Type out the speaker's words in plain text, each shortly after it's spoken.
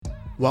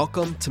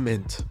Welcome to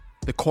Mint,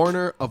 the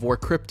corner of where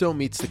crypto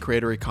meets the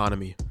creator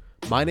economy.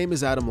 My name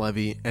is Adam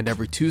Levy, and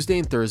every Tuesday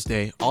and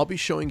Thursday, I'll be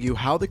showing you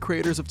how the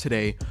creators of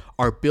today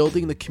are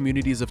building the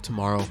communities of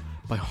tomorrow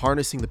by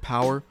harnessing the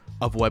power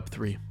of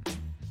Web3.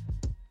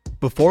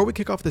 Before we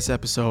kick off this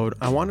episode,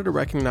 I wanted to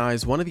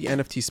recognize one of the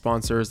NFT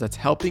sponsors that's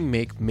helping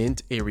make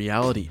Mint a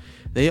reality.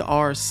 They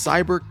are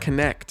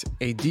CyberConnect,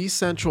 a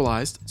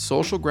decentralized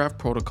social graph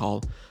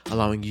protocol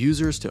allowing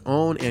users to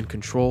own and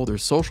control their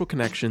social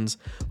connections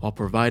while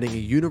providing a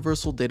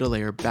universal data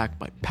layer backed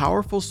by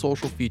powerful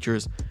social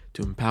features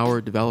to empower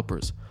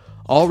developers.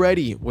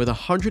 Already, with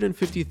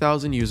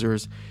 150,000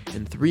 users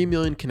and 3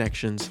 million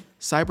connections,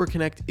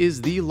 CyberConnect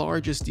is the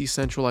largest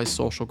decentralized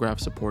social graph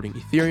supporting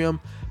Ethereum,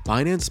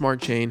 Binance Smart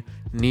Chain,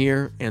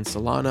 Near, and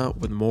Solana,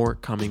 with more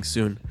coming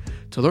soon.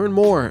 To learn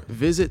more,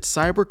 visit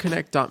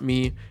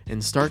cyberconnect.me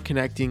and start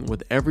connecting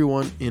with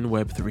everyone in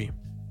Web3.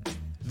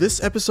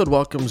 This episode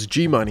welcomes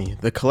gmoney,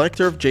 the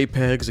collector of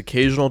JPEGs,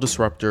 occasional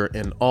disruptor,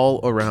 and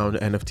all-around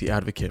NFT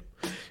advocate.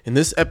 In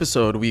this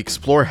episode, we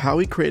explore how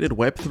he created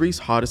Web3's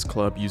hottest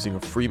club using a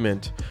free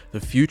mint, the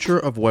future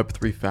of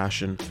Web3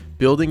 fashion,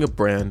 building a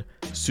brand,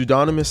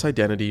 pseudonymous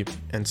identity,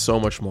 and so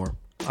much more.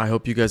 I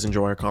hope you guys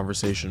enjoy our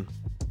conversation.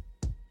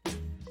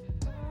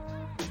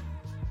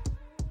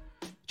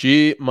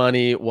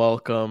 gmoney,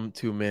 welcome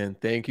to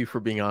Mint. Thank you for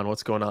being on.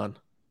 What's going on?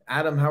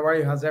 Adam, how are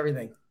you? How's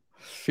everything?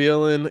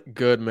 Feeling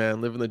good,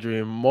 man. Living the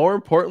dream. More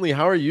importantly,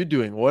 how are you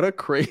doing? What a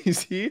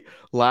crazy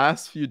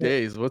last few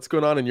days. What's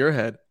going on in your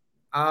head?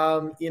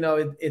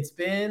 It's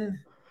been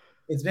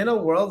a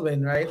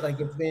whirlwind, right?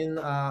 Like it's been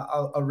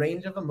a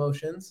range of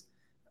emotions,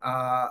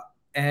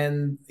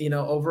 and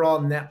overall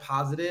net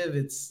positive.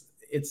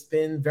 It's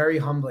been very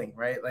humbling,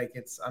 right? Like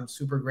I'm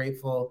super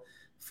grateful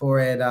for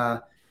it.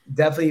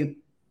 Definitely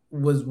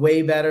was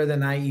way better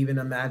than I even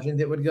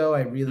imagined it would go.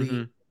 I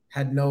really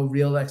had no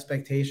real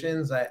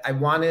expectations. I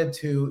wanted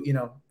to,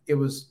 it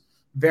was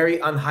very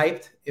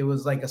unhyped. It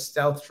was like a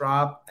stealth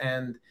drop,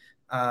 and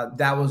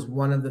that was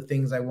one of the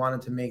things I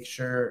wanted to make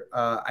sure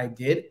I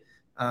did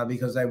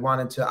because I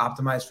wanted to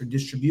optimize for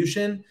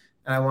distribution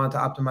and I wanted to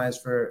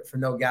optimize for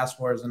no gas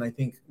wars. And I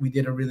think we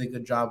did a really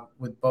good job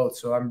with both.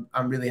 So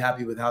I'm really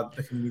happy with how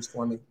the community's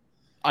forming.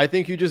 I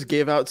think you just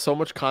gave out so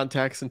much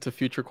context into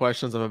future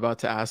questions I'm about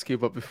to ask you.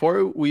 But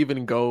before we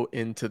even go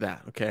into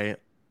that, okay,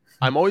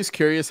 I'm always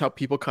curious how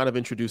people kind of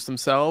introduce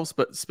themselves,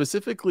 but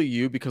specifically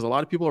you, because a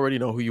lot of people already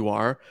know who you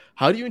are.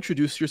 How do you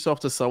introduce yourself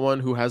to someone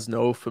who has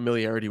no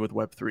familiarity with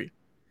Web3?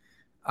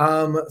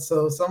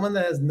 So someone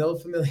that has no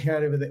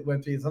familiarity with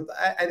Web3,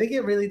 I think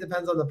it really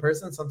depends on the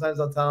person. Sometimes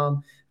I'll tell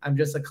them I'm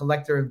just a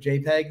collector of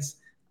JPEGs.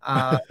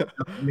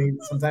 Maybe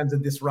sometimes a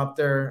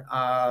disruptor.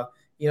 I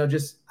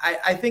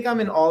think I'm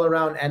an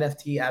all-around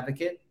NFT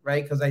advocate,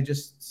 right? Because I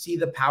just see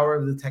the power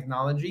of the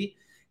technology,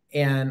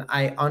 and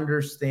I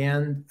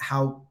understand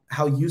how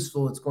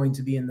useful it's going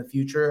to be in the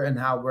future, and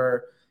how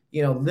we're,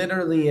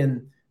 literally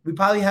in. We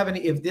probably haven't,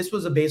 if this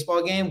was a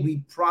baseball game,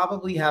 we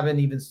probably haven't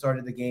even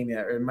started the game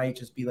yet, or it might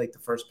just be like the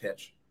first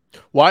pitch.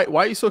 Why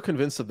are you so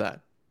convinced of that?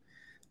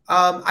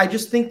 I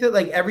just think that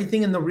like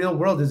everything in the real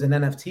world is an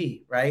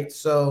NFT, right?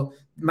 So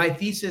my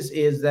thesis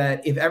is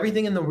that if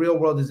everything in the real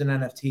world is an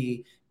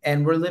NFT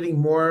and we're living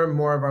more and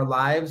more of our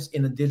lives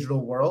in a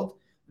digital world,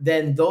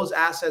 then those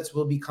assets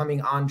will be coming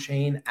on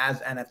chain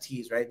as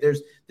NFTs, right?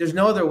 There's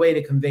no other way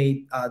to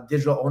convey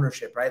digital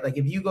ownership, right? Like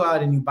if you go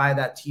out and you buy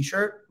that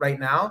t-shirt right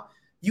now,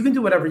 you can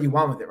do whatever you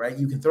want with it, right?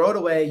 You can throw it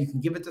away, you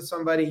can give it to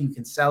somebody, you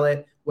can sell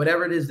it,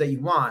 whatever it is that you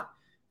want.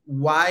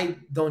 Why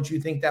don't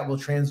you think that will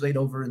translate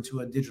over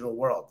into a digital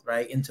world,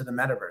 right? Into the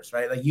metaverse,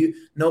 right? Like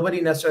nobody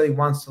necessarily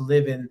wants to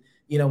live in,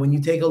 when you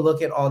take a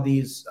look at all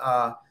these,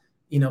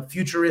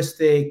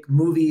 futuristic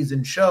movies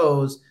and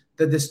shows,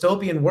 the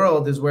dystopian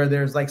world is where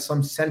there's like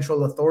some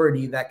central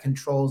authority that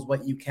controls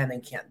what you can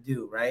and can't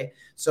do, right?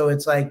 So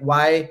it's like,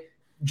 why,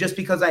 just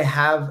because I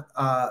have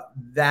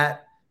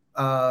that,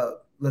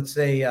 let's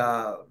say,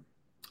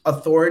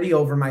 authority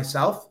over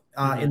myself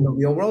in the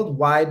real world,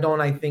 why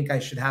don't I think I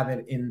should have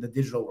it in the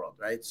digital world,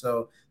 right?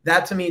 So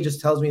that to me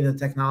just tells me that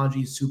technology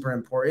is super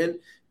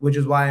important, which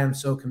is why I'm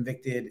so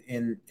convicted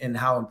in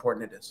how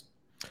important it is.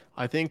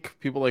 I think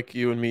people like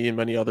you and me and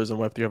many others in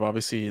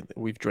Web3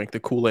 we've drank the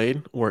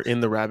Kool-Aid, we're in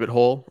the rabbit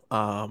hole.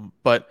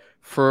 But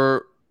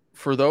for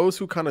those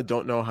who kind of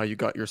don't know how you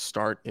got your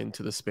start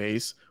into the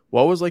space,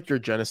 what was like your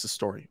genesis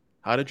story?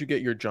 How did you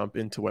get your jump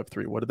into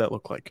Web3? What did that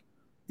look like?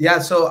 Yeah,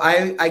 so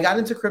I got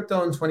into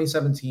crypto in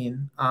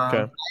 2017.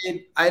 Okay.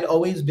 I'd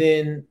always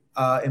been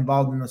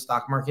involved in the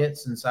stock market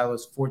since I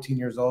was 14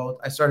 years old.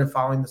 I started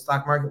following the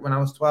stock market when I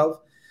was 12.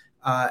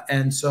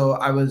 And so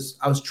I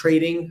was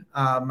trading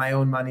my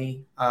own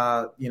money,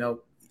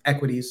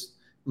 equities,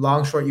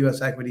 long, short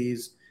US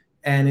equities.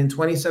 And in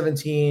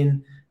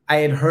 2017, I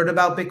had heard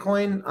about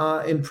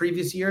Bitcoin in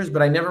previous years,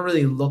 but I never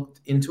really looked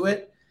into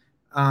it.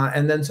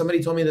 And then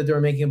somebody told me that they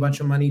were making a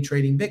bunch of money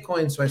trading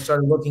Bitcoin. So I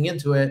started looking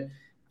into it.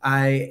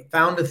 I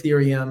found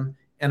Ethereum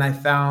and I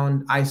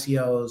found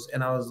ICOs,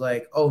 and I was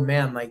like, oh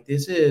man, like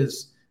this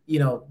is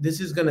this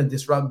is going to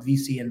disrupt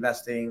VC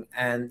investing.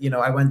 And,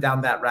 I went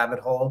down that rabbit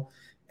hole.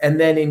 And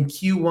then in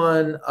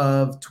Q1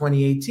 of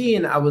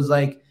 2018, I was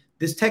like,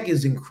 this tech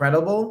is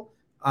incredible.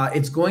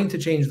 It's going to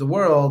change the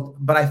world.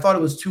 But I thought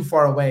it was too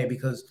far away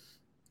because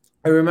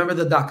I remember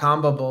the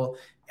dot-com bubble,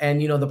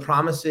 and, the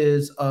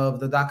promises of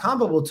the dot-com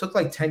bubble took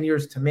like 10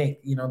 years to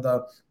make.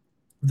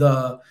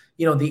 The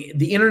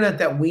internet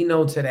that we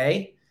know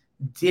today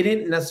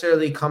didn't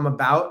necessarily come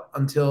about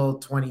until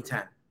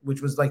 2010,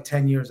 which was like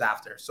 10 years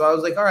after. So I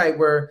was like, all right,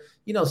 we're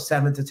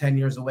 7 to 10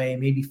 years away,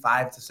 maybe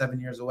 5 to 7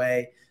 years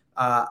away.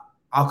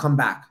 I'll come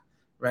back,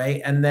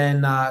 right? And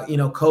then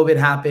COVID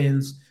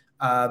happens.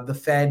 The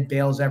Fed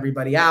bails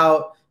everybody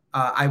out.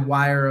 I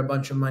wire a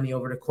bunch of money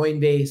over to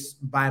Coinbase,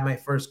 buy my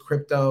first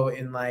crypto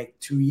in like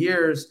 2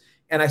 years,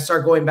 and I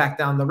start going back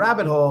down the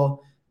rabbit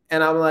hole.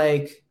 And I'm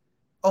like,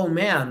 oh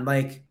man,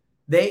 like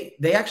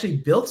they actually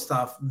built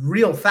stuff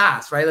real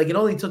fast, right? Like it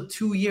only took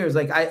 2 years.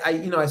 Like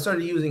I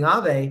started using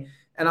Aave,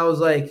 and I was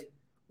like,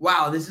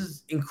 wow, this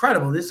is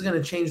incredible. This is going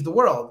to change the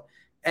world.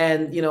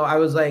 And I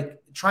was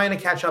like trying to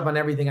catch up on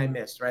everything I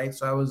missed, right?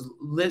 So I was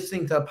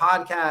listening to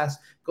podcasts,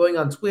 going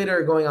on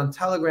Twitter, going on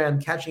Telegram,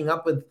 catching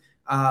up with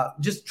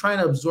just trying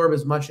to absorb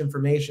as much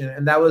information.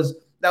 And that was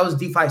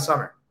DeFi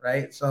summer,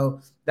 right? So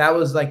that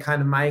was like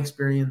kind of my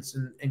experience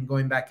in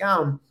going back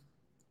down.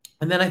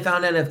 And then I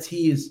found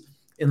NFTs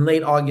in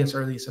late August,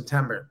 early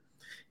September.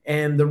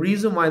 And the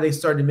reason why they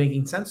started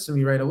making sense to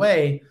me right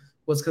away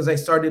was because I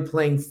started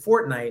playing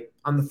Fortnite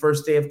on the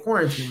first day of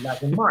quarantine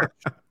back in March,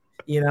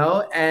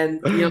 and,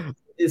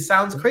 it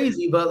sounds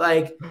crazy, but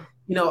like,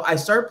 I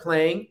start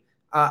playing.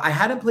 I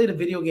hadn't played a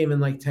video game in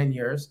like 10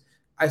 years.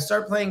 I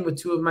start playing with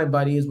two of my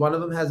buddies. One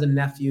of them has a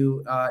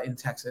nephew in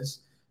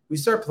Texas. We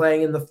start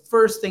playing, and the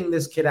first thing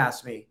this kid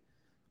asked me,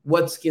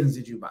 what skins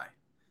did you buy?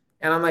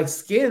 And I'm like,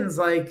 skins?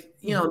 Like,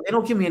 they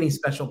don't give me any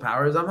special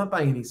powers. I'm not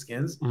buying any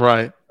skins.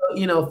 Right.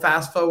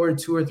 Fast forward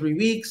 2 or 3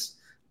 weeks,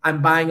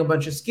 I'm buying a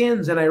bunch of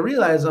skins, and I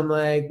realize I'm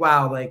like,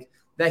 wow, like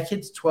that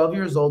kid's 12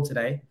 years old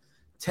today.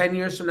 10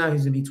 years from now,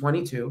 he's going to be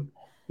 22.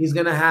 He's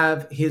going to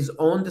have his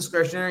own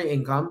discretionary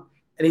income,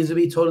 and he's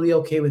going to be totally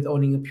okay with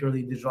owning a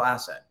purely digital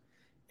asset.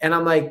 And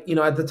I'm like,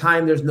 at the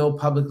time, there's no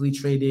publicly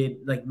traded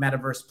like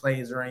metaverse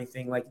plays or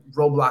anything. Like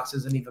Roblox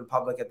isn't even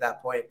public at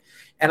that point.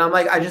 And I'm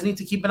like, I just need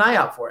to keep an eye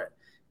out for it.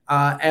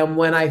 And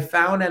when I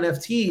found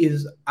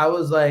NFTs, I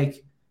was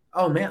like,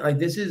 oh man, like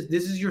this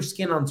is your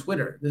skin on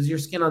Twitter. This is your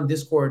skin on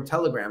Discord,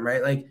 Telegram,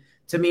 right? Like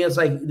to me, it's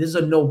like, this is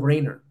a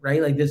no-brainer,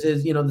 right? Like this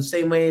is, the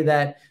same way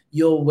that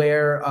you'll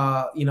wear,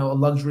 a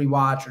luxury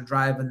watch or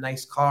drive a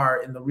nice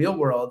car in the real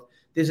world.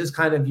 This is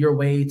kind of your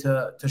way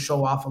to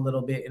show off a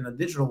little bit in the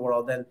digital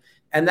world.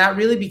 And that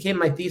really became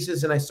my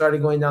thesis. And I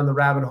started going down the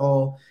rabbit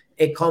hole.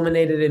 It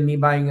culminated in me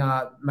buying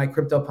my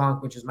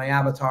CryptoPunk, which is my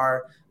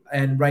avatar,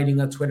 and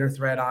writing a Twitter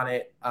thread on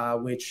it,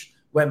 which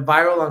went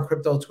viral on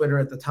crypto Twitter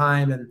at the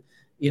time. And,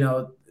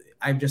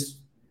 I've just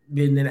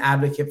been an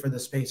advocate for the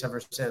space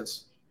ever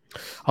since.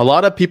 A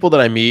lot of people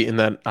that I meet and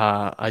that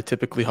I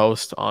typically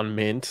host on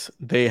Mint,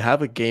 they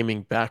have a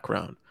gaming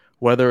background,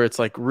 whether it's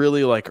like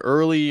really like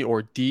early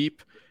or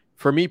deep.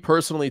 For me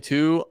personally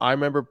too, I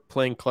remember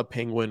playing Club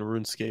Penguin,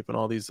 RuneScape, and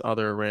all these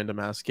other random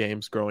ass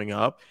games growing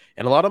up.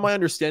 And a lot of my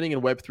understanding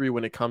in Web3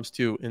 when it comes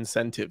to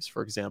incentives,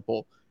 for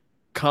example,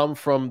 come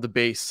from the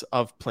base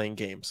of playing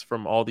games,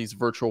 from all these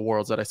virtual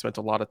worlds that I spent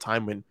a lot of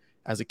time in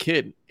as a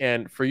kid.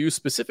 And for you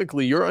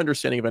specifically, your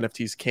understanding of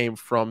NFTs came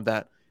from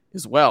that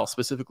as well,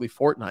 specifically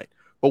Fortnite.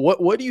 But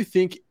what do you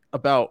think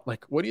about,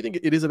 like, what do you think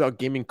it is about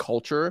gaming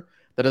culture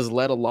that has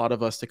led a lot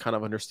of us to kind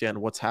of understand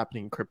what's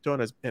happening in crypto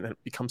and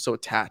become so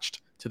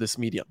attached to this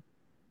medium?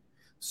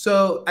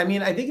 So, I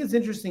mean, I think it's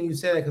interesting you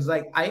say that because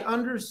like I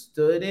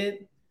understood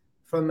it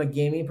from a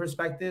gaming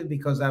perspective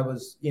because I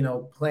was,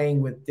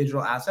 playing with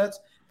digital assets,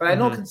 but I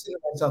don't consider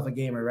myself a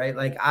gamer, right?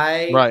 Like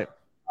Right.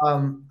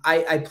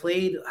 I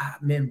played,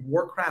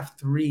 Warcraft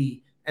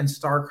 3 and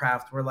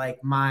StarCraft were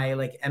like my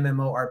like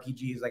MMO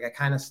RPGs. Like I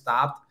kind of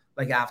stopped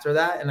like after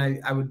that,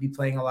 and I would be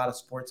playing a lot of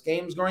sports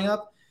games growing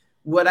up.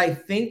 What I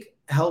think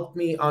helped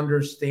me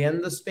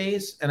understand the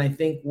space, and I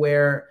think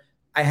where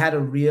I had a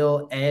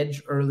real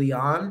edge early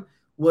on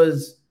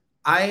was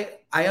I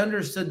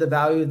understood the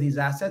value of these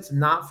assets,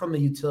 not from a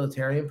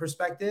utilitarian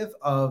perspective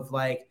of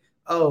like,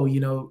 oh,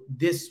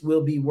 this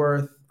will be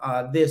worth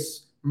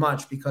this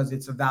much because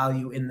it's a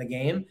value in the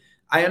game.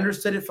 I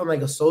understood it from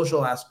like a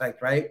social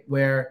aspect, right?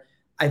 Where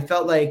I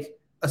felt like,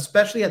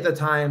 especially at the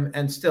time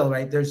and still,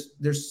 right,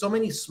 there's so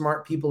many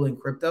smart people in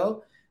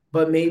crypto,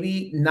 but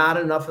maybe not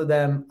enough of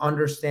them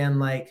understand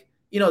like,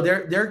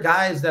 there are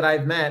guys that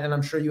I've met, and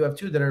I'm sure you have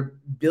too, that are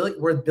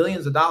worth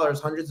billions of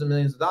dollars, hundreds of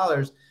millions of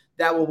dollars,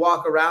 that will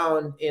walk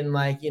around in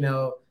like,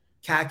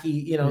 khaki,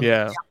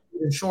 Yeah.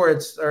 khaki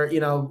shorts or,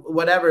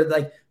 whatever,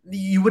 like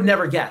you would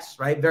never guess,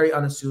 right? Very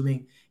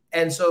unassuming.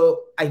 And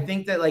so I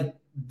think that like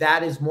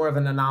that is more of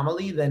an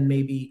anomaly than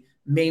maybe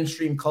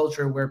mainstream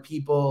culture where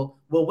people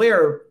will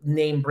wear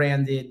name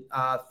branded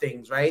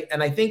things, right?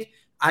 And I think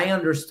I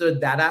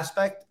understood that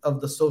aspect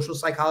of the social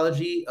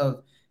psychology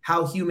of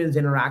how humans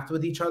interact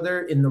with each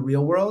other in the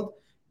real world.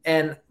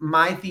 And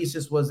my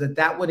thesis was that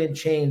that wouldn't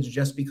change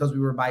just because we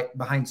were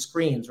behind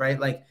screens, right?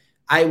 Like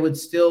I would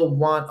still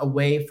want a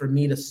way for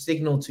me to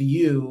signal to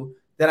you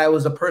that I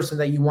was a person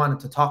that you wanted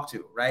to talk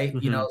to, right?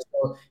 You know,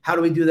 Hmm. so how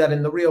do we do that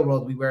in the real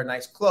world? We wear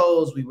nice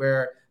clothes, we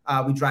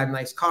drive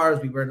nice cars,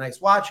 we wear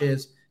nice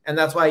watches, and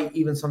that's why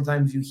even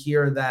sometimes you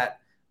hear that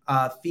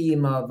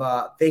theme of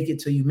fake it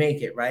till you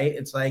make it, right?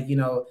 It's like you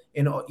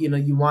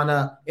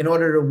wanna, in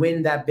order to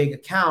win that big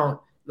account,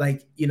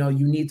 like you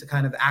need to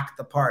kind of act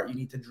the part, you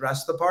need to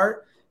dress the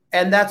part,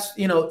 and that's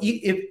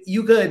if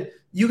you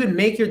could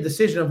make your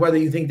decision of whether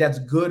you think that's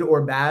good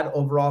or bad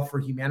overall for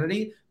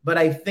humanity. But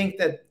I think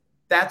that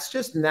that's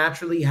just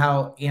naturally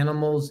how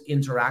animals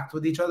interact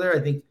with each other. I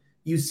think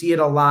you see it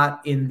a lot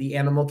in the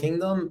animal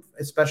kingdom,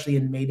 especially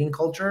in mating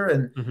culture,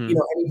 and Hmm.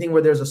 anything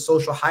where there's a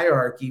social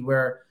hierarchy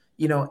where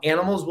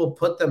animals will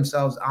put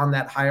themselves on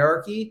that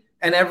hierarchy,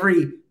 and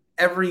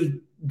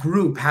every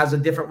group has a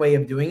different way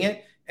of doing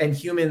it. And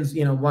humans,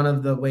 one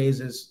of the ways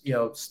is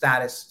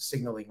status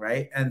signaling,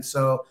 right? And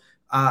so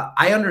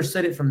I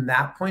understood it from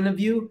that point of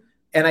view.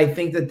 And I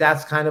think that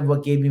that's kind of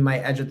what gave me my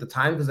edge at the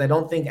time, because I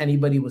don't think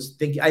anybody was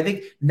thinking. I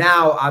think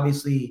now,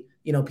 obviously,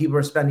 people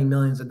are spending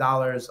millions of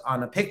dollars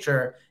on a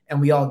picture, and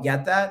we all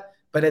get that.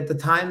 But at the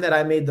time that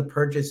I made the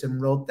purchase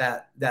and wrote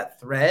that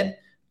thread,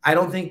 I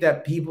don't think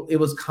that people, it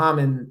was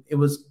common. It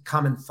was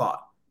common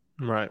thought.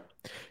 Right.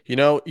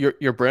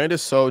 Your brand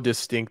is so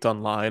distinct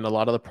online. A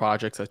lot of the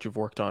projects that you've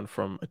worked on,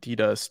 from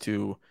Adidas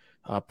to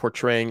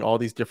portraying all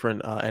these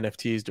different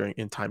NFTs during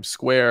in Times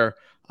Square,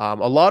 a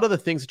lot of the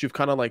things that you've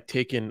kind of like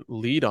taken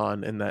lead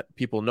on and that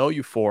people know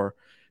you for,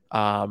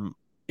 um,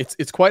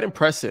 it's quite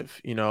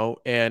impressive,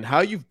 and how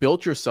you've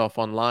built yourself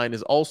online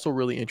is also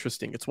really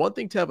interesting. It's one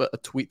thing to have a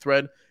tweet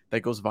thread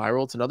that goes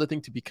viral. It's another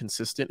thing to be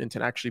consistent and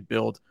to actually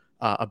build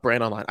a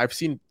brand online. I've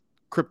seen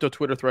crypto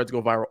Twitter threads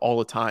go viral all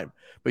the time,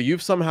 but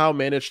you've somehow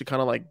managed to kind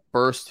of like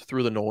burst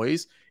through the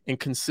noise and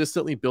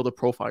consistently build a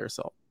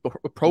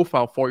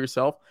profile for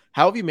yourself.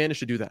 How have you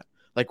managed to do that?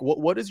 Like,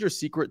 what is your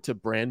secret to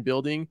brand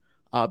building?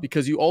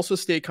 Because you also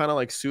stay kind of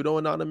like pseudo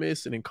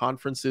anonymous, and in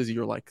conferences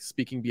you're like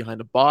speaking behind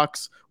a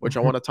box, which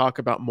I want to talk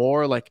about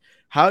more. Like,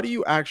 how do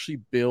you actually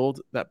build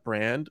that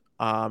brand?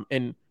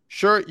 And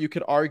sure, you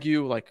could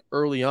argue like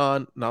early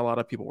on, not a lot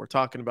of people were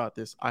talking about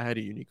this. I had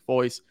a unique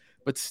voice,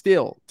 but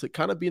still, to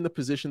kind of be in the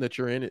position that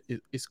you're in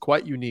is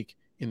quite unique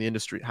in the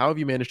industry. How have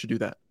you managed to do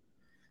that?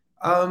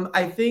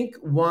 I think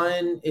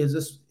one is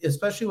this,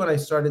 especially when I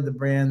started the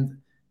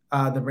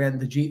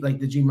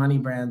G Money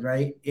brand,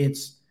 right?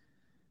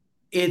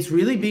 It's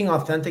really being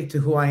authentic to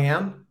who I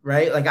am,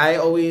 right? Like I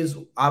always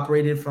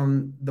operated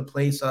from the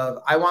place of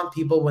I want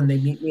people when they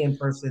meet me in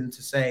person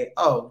to say,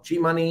 "Oh, G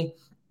Money,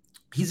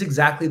 he's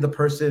exactly the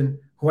person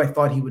who I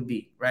thought he would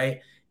be," right?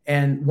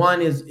 And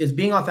one is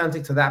being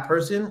authentic to that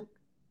person,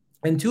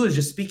 and two is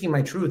just speaking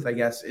my truth, I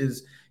guess,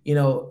 is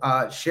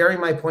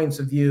sharing my points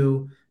of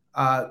view,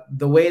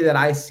 the way that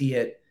I see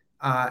it,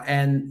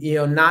 and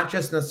not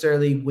just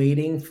necessarily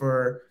waiting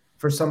for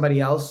somebody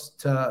else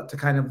to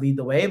kind of lead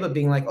the way, but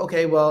being like,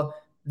 okay, well,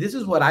 this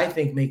is what I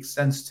think makes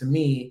sense to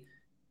me,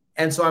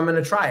 and so I'm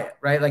going to try it,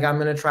 right? Like I'm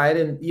going to try it,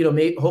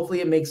 and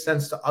hopefully it makes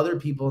sense to other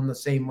people in the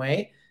same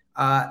way,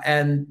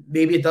 and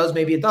maybe it does,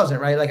 maybe it doesn't,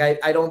 right? Like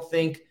I don't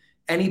think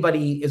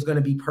anybody is going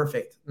to be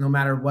perfect no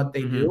matter what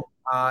they Mm-hmm. do,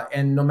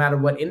 and no matter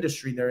what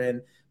industry they're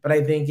in. But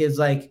I think is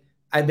like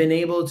I've been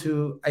able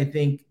to, I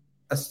think,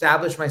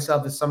 establish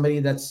myself as somebody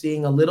that's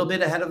seeing a little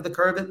bit ahead of the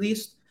curve at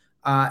least,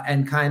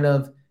 and kind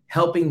of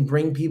helping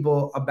bring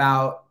people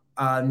about,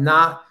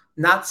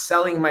 not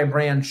selling my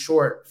brand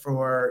short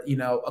for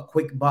a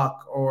quick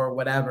buck or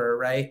whatever,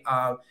 right?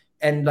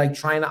 And like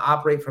trying to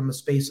operate from a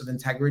space of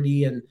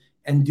integrity,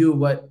 and do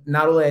what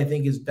not only I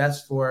think is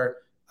best for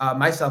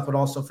myself, but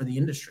also for the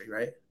industry,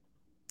 right?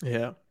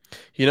 Yeah.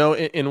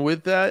 And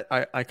with that,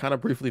 I kind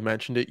of briefly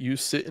mentioned it. You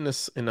sit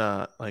in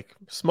a like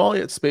small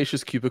yet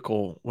spacious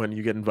cubicle when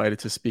you get invited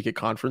to speak at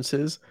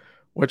conferences,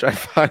 which I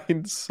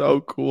find so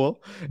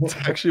cool. It's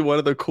actually one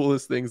of the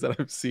coolest things that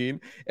I've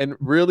seen, and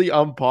really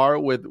on par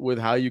with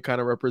how you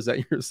kind of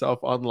represent yourself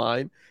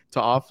online to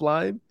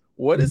offline.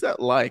 What is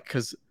that like?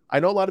 Because I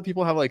know a lot of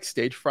people have like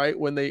stage fright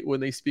when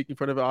they speak in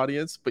front of an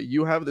audience, but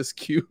you have this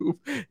cube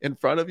in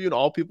front of you, and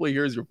all people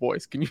hear is your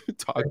voice. Can you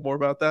talk more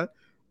about that?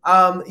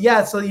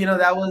 Yeah, so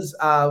that was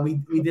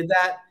we did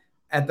that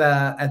at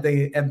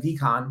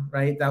VCon,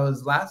 right? That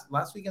was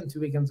last weekend, 2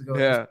 weekends ago,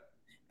 Yeah.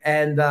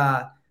 and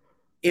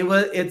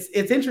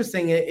it's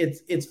interesting.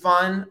 It's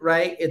fun,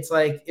 right? It's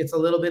like it's a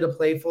little bit of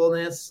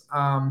playfulness.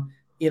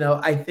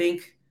 I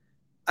think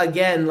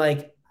again,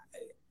 like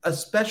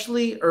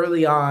especially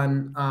early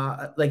on,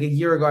 like a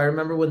year ago, I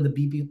remember when the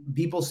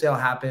Beeple sale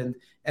happened,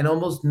 and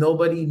almost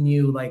nobody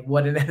knew like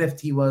what an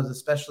NFT was,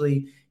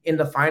 especially in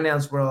the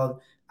finance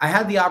world. I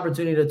had the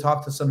opportunity to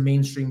talk to some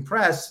mainstream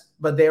press,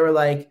 but they were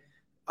like,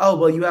 "Oh,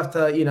 well, you have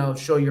to,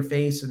 show your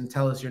face and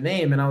tell us your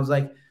name." And I was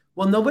like,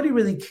 "Well, nobody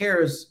really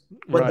cares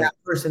what Right. that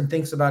person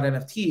thinks about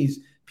NFTs.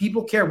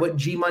 People care what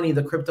G Money,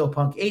 the crypto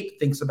punk ape,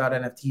 thinks about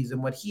NFTs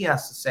and what he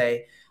has to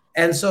say."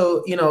 And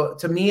so,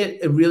 to me,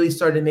 it really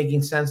started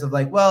making sense of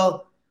like,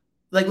 well,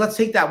 like let's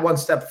take that one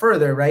step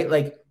further, right?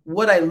 Like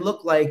what I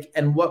look like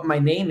and what my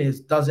name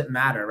is doesn't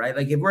matter, right?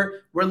 Like if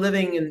we're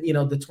living in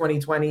the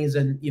 2020s,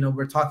 and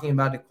we're talking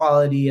about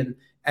equality and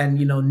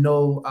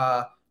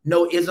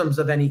no isms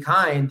of any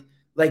kind,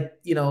 like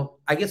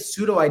I guess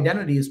pseudo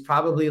identity is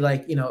probably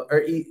like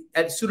or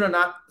at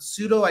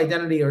pseudo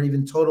identity or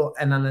even total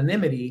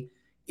anonymity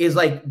is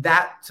like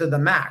that to the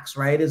max,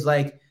 right? Is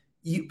like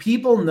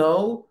people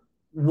know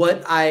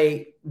what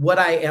I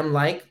am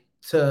like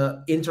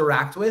to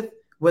interact with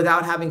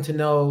without having to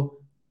know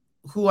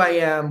who I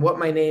am, what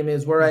my name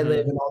is, where I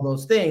live, and all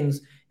those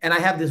things. And I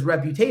have this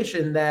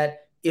reputation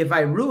that if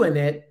I ruin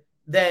it,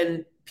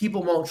 then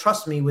people won't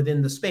trust me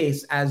within the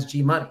space as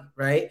G Money,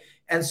 right?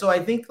 And so I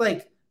think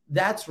like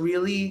that's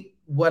really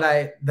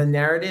the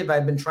narrative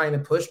I've been trying to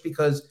push,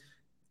 because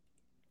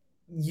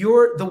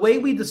the way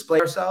we display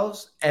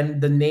ourselves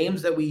and the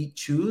names that we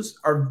choose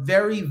are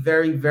very,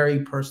 very, very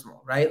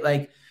personal, right?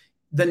 Like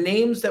the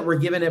names that we're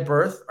given at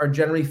birth are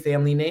generally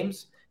family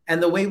names,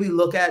 and the way we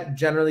look at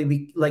generally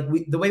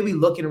the way we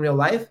look in real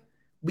life,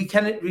 we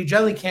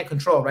generally can't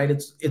control, right?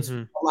 It's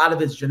a lot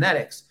of it's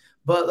genetics.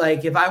 But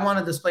like if I want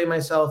to display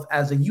myself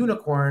as a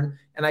unicorn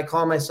and I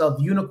call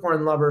myself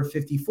Unicorn Lover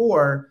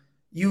 54,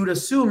 you would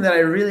assume that I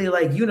really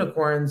like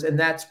unicorns, and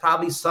that's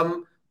probably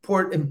some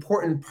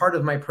important part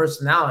of my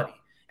personality.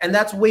 And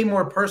that's way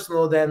more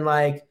personal than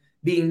like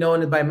being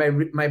known by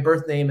my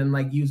birth name and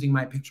like using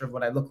my picture of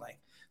what I look like.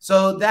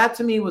 So that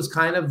to me was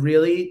kind of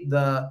really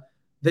the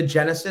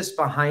genesis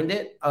behind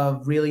it,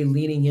 of really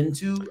leaning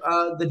into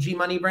the G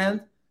Money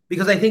brand,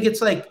 because I think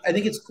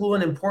it's cool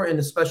and important,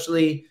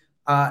 especially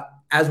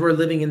as we're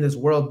living in this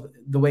world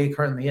the way it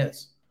currently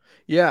is.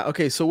 Yeah.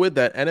 Okay. So with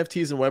that,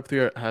 NFTs and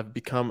Web3 have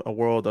become a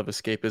world of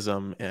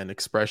escapism and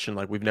expression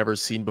like we've never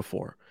seen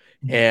before.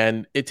 Mhm.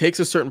 And it takes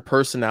a certain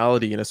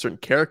personality and a certain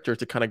character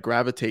to kind of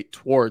gravitate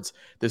towards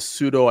this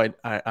pseudo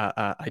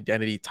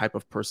identity type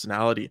of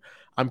personality.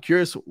 I'm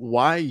curious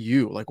why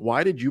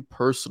why did you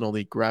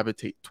personally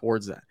gravitate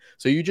towards that?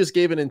 So you just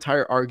gave an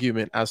entire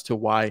argument as to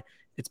why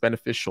it's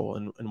beneficial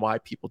and why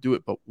people do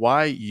it, but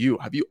why you?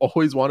 Have you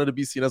always wanted to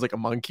be seen as like a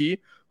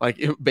monkey? Like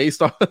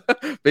based on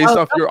based Oh,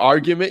 off your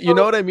argument, you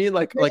know what I mean?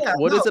 Like yeah,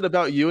 what no. is it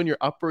about you and your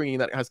upbringing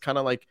that has kind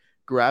of like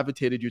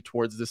gravitated you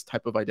towards this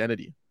type of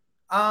identity?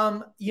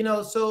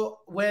 So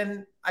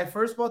when I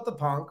first bought the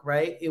punk,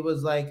 right, it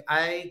was like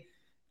I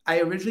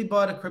originally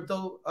bought a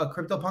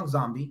CryptoPunk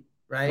zombie,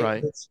 right?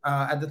 Right. Which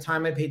at the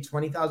time I paid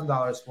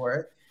 $20,000 for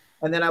it,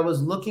 and then I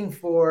was looking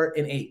for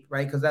an ape,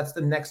 right? Because that's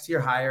the next tier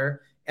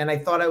higher, and I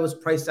thought I was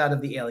priced out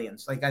of the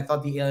aliens. Like I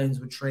thought the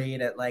aliens would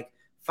trade at like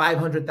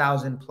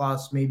 500,000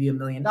 plus, maybe $1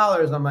 million.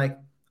 I'm like,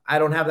 I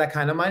don't have that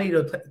kind of money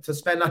to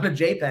spend on a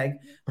JPEG,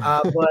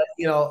 but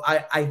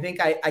I think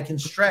I can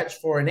stretch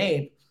for an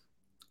ape,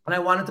 and I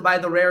wanted to buy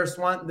the rarest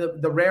one,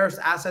 the rarest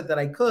asset that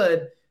I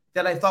could,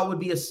 that I thought would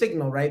be a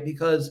signal, right?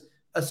 Because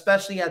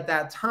especially at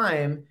that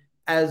time,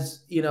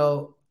 as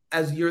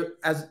as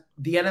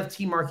the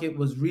NFT market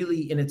was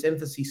really in its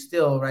infancy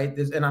still, right?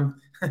 And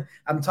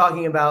I'm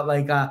talking about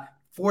like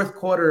fourth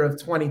quarter of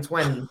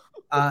 2020.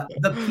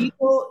 The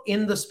people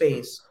in the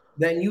space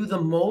that knew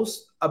the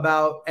most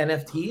about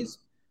NFTs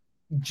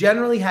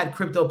generally had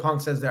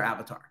CryptoPunks as their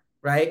avatar,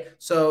 right?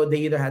 So they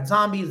either had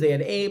zombies, they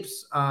had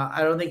apes.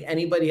 I don't think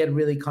anybody had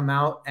really come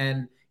out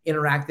and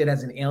interacted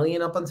as an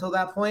alien up until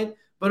that point,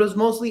 but it was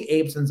mostly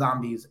apes and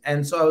zombies.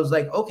 And so I was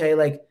like, okay,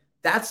 like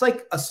that's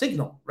like a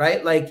signal,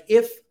 right? Like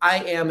if I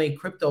am a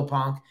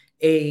CryptoPunk,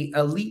 a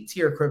elite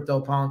tier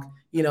CryptoPunk,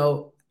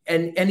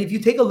 and if you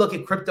take a look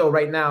at crypto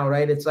right now,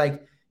 right, it's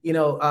like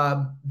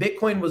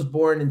Bitcoin was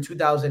born in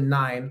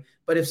 2009,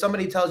 but if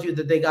somebody tells you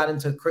that they got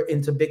into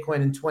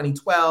Bitcoin in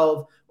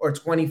 2012 or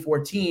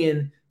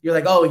 2014, you're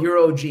like, oh, you're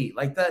OG.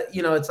 Like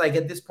it's like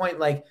at this point,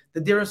 like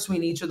the difference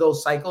between each of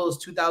those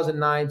cycles,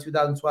 2009,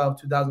 2012,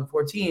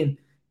 2014,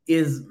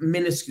 is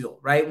minuscule,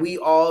 right? We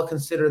all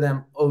consider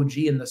them OG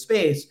in the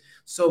space.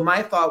 So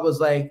my thought was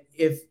like,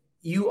 if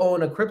you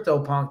own a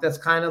CryptoPunk, that's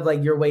kind of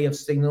like your way of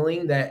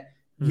signaling that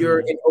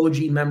you're Hmm. an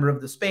OG member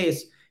of the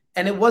space.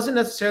 And it wasn't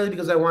necessarily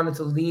because I wanted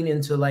to lean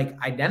into like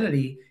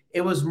identity.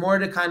 It was more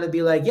to kind of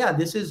be like, yeah,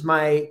 this is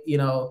my,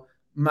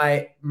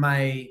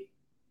 my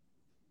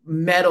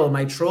medal,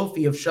 my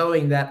trophy of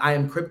showing that I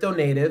am crypto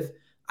native.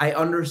 I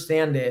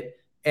understand it.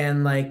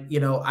 And like,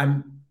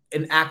 I'm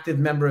an active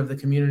member of the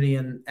community.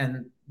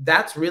 And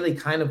that's really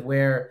kind of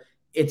where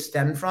it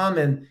stemmed from.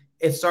 And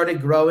it started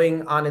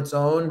growing on its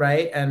own,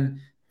 right? And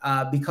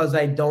because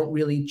I don't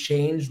really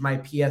change my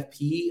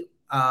PFP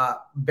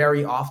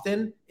very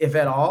often, if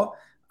at all,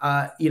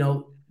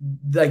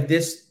 like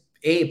this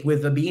ape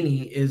with a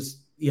beanie is,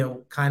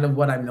 kind of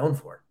what I'm known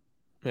for.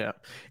 Yeah.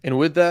 And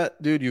with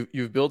that, dude,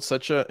 you've built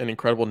such an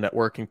incredible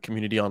network and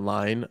community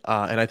online.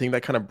 And I think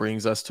that kind of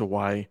brings us to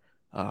why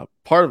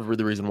part of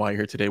the reason why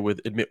you're here today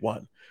with Admit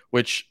One,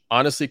 which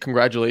honestly,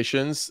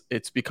 congratulations.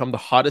 It's become the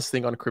hottest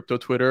thing on crypto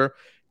Twitter.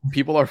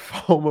 People are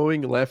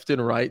FOMOing left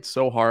and right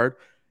so hard.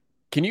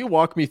 Can you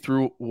walk me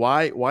through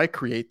why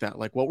create that?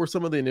 Like, what were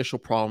some of the initial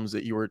problems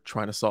that you were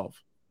trying to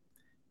solve?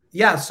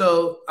 Yeah,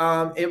 so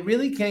it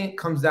really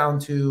comes down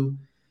to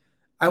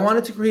I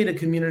wanted to create a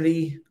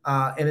community,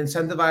 an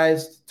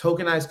incentivized,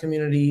 tokenized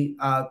community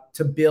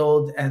to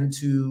build and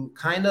to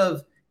kind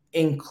of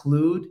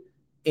include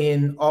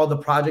in all the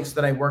projects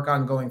that I work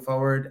on going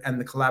forward and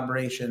the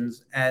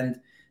collaborations. And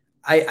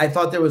I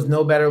thought there was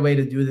no better way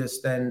to do this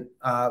than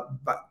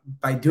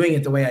by doing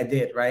it the way I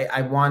did. Right?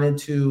 I wanted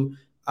to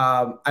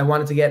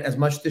get as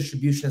much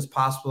distribution as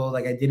possible.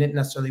 Like I didn't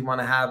necessarily want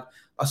to have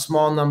a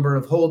small number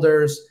of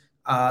holders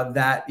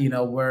that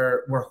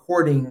were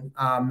hoarding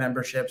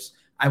memberships.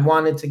 I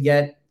wanted to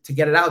get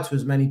it out to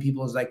as many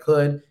people as I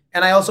could,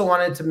 and I also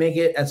wanted to make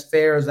it as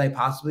fair as I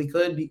possibly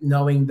could,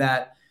 knowing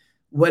that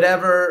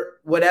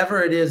whatever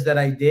it is that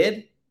I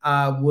did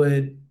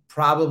would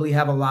probably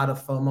have a lot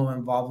of FOMO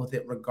involved with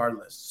it,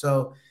 regardless.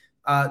 So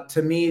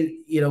to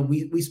me,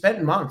 we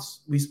spent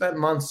months. We spent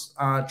months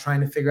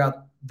trying to figure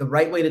out the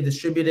right way to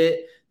distribute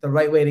it, the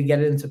right way to get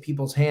it into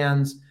people's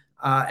hands,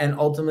 and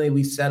ultimately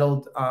we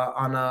settled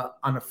on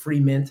a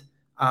free mint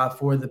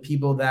for the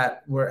people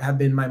that have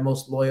been my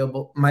most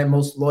loyal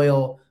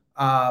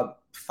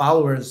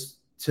followers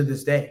to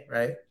this day,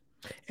 right?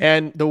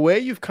 And the way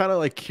you've kind of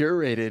like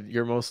curated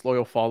your most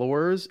loyal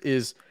followers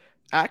is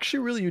actually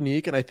really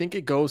unique. And I think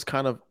it goes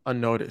kind of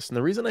unnoticed. And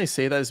the reason I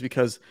say that is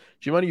because,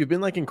 Giovanni, you've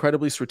been like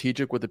incredibly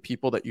strategic with the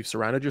people that you've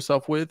surrounded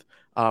yourself with,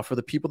 for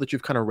the people that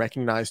you've kind of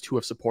recognized who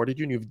have supported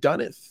you. And you've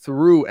done it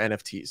through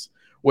NFTs,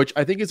 which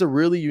I think is a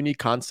really unique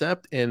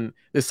concept. And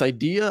this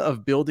idea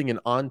of building an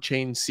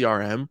on-chain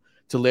CRM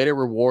to later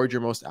reward your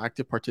most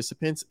active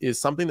participants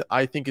is something that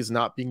I think is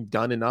not being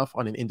done enough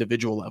on an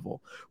individual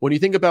level. When you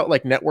think about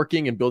like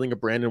networking and building a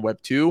brand in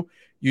Web2,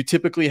 you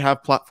typically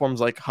have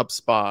platforms like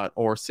HubSpot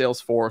or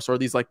Salesforce or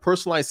these like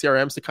personalized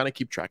CRMs to kind of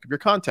keep track of your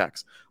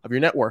contacts, of your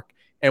network.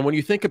 And when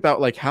you think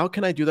about like, how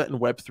can I do that in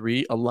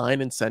Web3,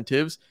 align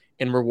incentives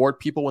and reward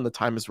people when the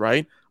time is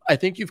right? I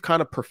think you've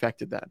kind of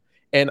perfected that.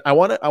 And I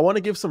want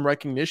to give some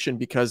recognition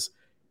because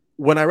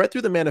when I read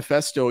through the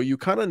manifesto, you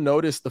kind of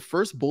notice the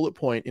first bullet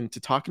point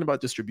into talking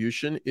about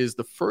distribution is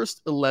the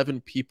first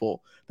 11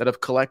 people that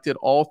have collected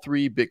all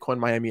three Bitcoin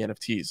Miami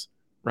NFTs,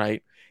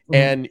 right? Mm-hmm.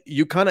 And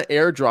you kind of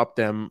airdrop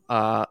them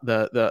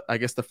I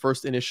guess the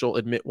first initial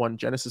admit one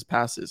Genesis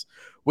passes,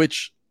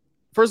 which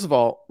first of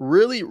all,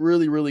 really,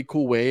 really, really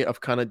cool way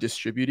of kind of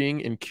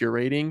distributing and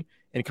curating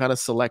and kind of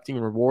selecting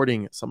and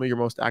rewarding some of your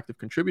most active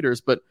contributors.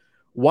 But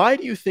why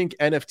do you think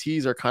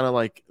NFTs are kind of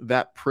like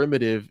that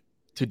primitive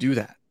to do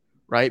that?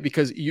 Right?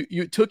 Because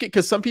you took it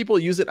because some people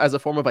use it as a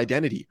form of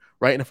identity,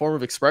 right? In a form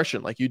of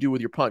expression, like you do with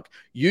your punk.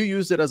 You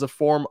use it as a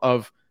form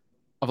of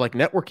like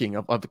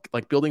networking, of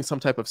like building some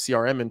type of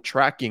CRM and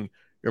tracking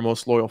your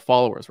most loyal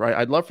followers, right?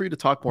 I'd love for you to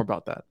talk more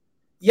about that.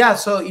 Yeah.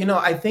 So,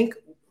 I think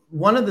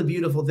one of the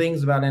beautiful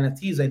things about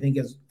NFTs, I think,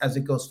 as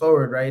it goes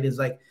forward, right, is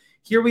like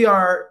here we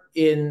are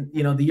in,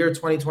 the year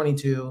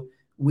 2022.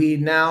 We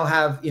now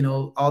have,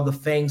 all the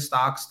FANG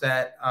stocks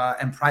that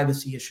and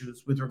privacy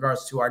issues with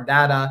regards to our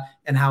data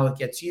and how it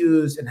gets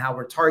used and how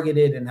we're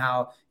targeted and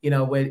how,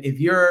 if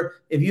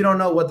you don't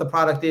know what the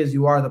product is,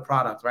 you are the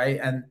product,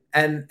 right?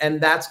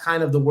 And that's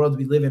kind of the world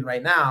we live in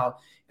right now.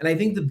 And I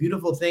think the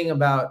beautiful thing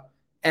about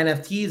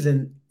NFTs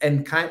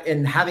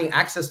and having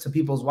access to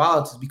people's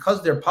wallets is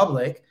because they're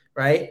public,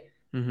 right?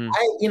 Mm-hmm.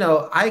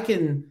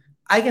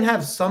 I can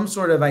have some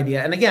sort of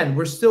idea. And again,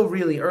 we're still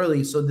really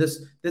early. So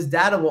this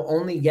data will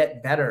only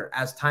get better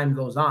as time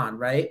goes on,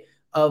 right?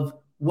 Of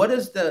what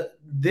is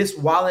this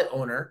wallet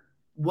owner,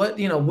 what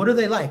do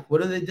they like?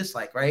 What do they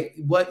dislike, right?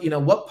 What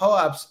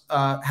POAPs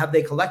have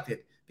they collected?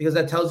 Because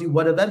that tells you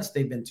what events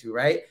they've been to,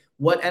 right?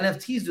 What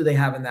NFTs do they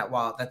have in that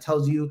wallet? That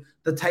tells you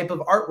the type of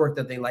artwork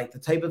that they like, the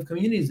type of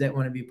communities they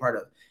want to be part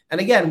of. And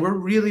again, we're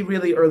really,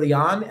 really early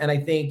on. And I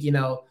think,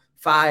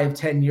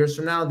 5-10 years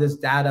from now, this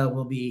data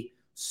will be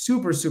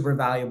super, super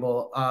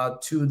valuable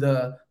to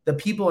the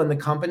people and the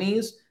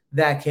companies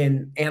that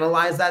can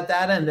analyze that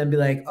data and then be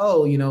like,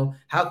 oh,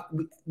 how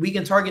we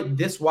can target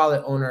this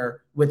wallet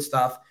owner with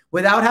stuff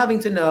without having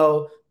to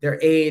know their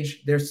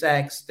age, their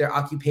sex, their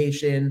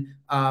occupation,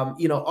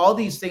 all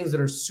these things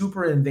that are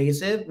super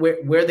invasive,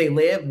 where they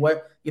live,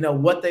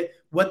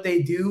 what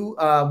they do,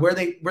 where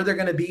they're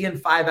going to be in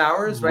 5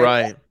 hours, right?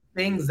 Right.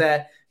 Things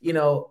that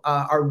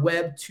are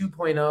Web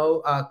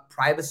 2.0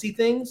 privacy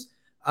things.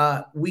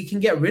 We can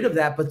get rid of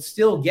that, but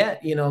still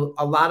get,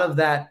 a lot of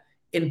that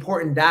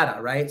important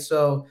data, right?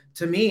 So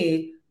to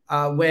me,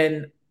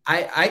 when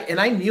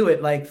I knew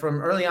it like from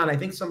early on, I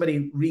think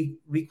somebody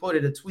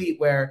re-quoted a tweet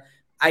where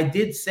I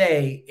did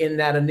say in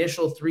that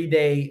initial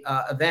 3-day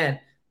event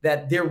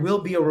that there will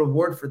be a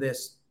reward for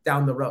this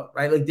down the road,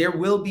 right? Like there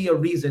will be a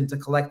reason to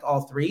collect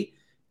all three.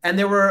 And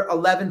there were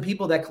 11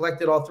 people that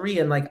collected all three.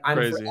 And like,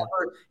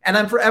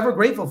 I'm forever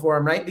grateful for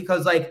them, right?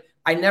 Because like,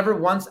 I never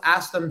once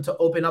asked them to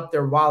open up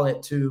their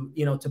wallet to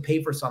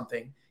pay for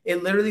something.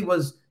 It literally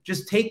was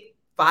just take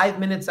 5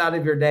 minutes out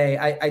of your day.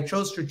 I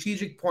chose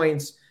strategic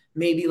points,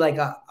 maybe like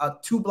a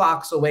 2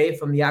 blocks away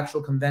from the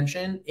actual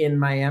convention in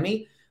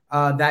Miami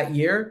that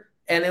year.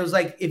 And it was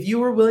like, if you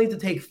were willing to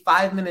take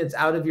 5 minutes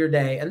out of your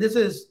day, and this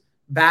is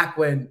back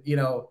when,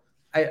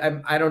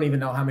 I don't even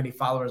know how many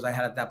followers I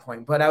had at that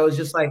point, but I was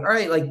just like, all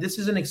right, like this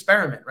is an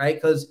experiment, right?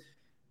 Because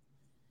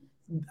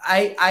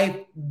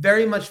I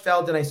very much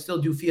felt, and I still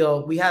do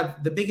feel, we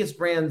have the biggest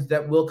brands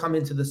that will come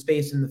into the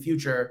space in the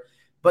future,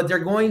 but they're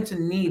going to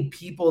need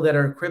people that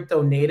are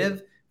crypto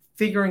native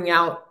figuring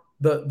out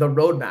the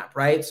roadmap,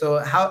 right? So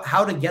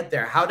how to get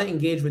there, how to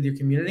engage with your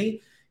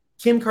community.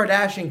 Kim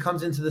Kardashian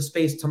comes into the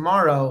space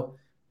tomorrow.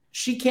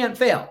 She can't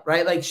fail,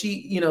 right? Like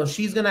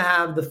she's going to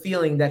have the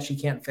feeling that she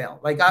can't fail.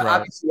 Like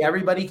obviously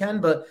everybody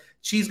can, but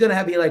she's going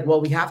to be like,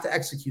 well, we have to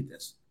execute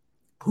this.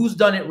 Who's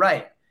done it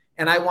right?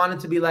 And I wanted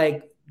to be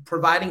like,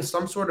 providing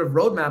some sort of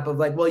roadmap of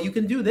like, well, you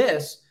can do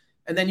this,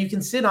 and then you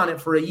can sit on it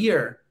for a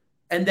year,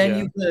 and then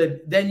you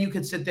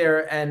could sit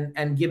there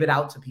and give it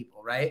out to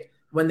people, right,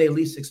 when they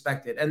least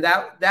expect it. And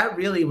that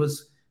really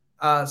was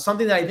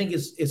something that I think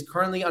is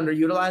currently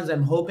underutilized.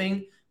 I'm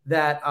hoping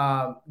that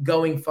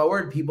going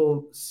forward,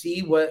 people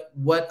see what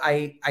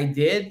I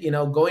did,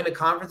 going to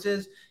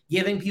conferences,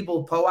 giving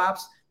people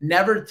POAPs,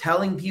 never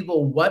telling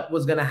people what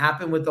was going to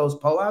happen with those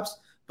POAPs,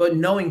 but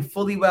knowing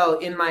fully well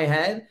in my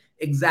head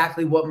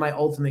exactly what my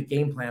ultimate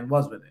game plan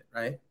was with it,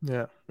 right?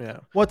 Yeah.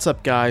 What's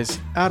up, guys?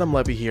 Adam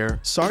Levy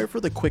here. Sorry for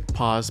the quick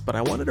pause, but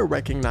I wanted to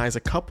recognize a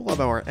couple of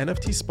our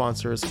NFT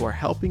sponsors who are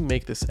helping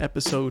make this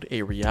episode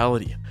a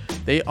reality.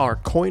 They are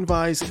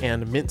Coinvise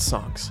and Mint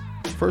Songs.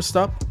 First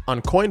up,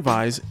 on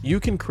Coinvise, you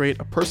can create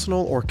a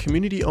personal or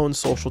community-owned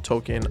social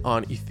token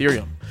on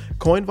Ethereum.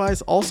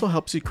 Coinvise also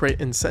helps you create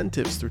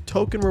incentives through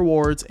token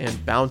rewards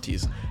and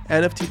bounties,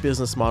 NFT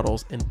business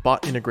models, and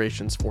bot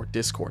integrations for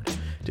Discord.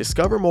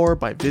 Discover more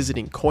by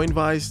visiting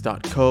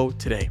coinvise.co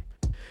today.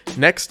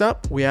 Next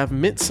up, we have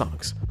Mint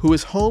Songs, who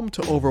is home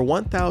to over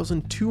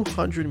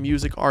 1,200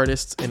 music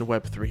artists in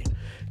Web3.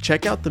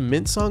 Check out the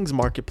Mint Songs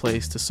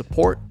marketplace to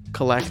support,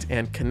 collect,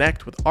 and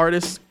connect with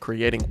artists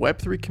creating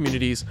Web3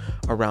 communities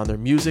around their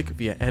music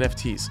via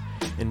NFTs.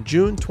 In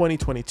June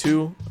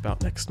 2022,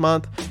 about next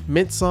month,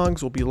 Mint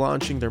Songs will be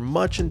launching their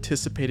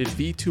much-anticipated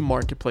V2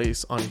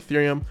 marketplace on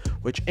Ethereum,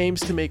 which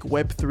aims to make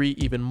Web3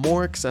 even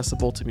more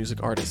accessible to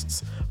music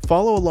artists.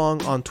 Follow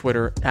along on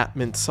Twitter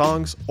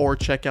 @MintSongs or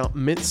check out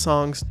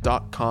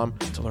mintsongs.com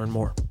to learn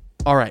more.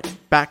 All right,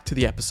 back to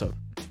the episode.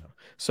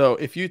 So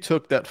if you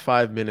took that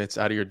 5 minutes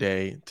out of your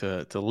day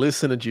to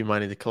listen to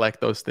gmoney, to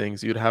collect those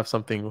things, you'd have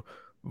something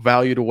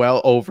valued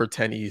well over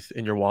 10 ETH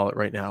in your wallet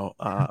right now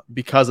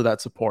because of that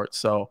support.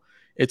 So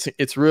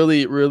it's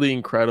really, really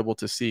incredible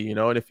to see,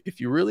 and if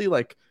you really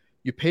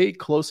you paid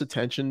close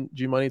attention,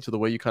 gmoney, to the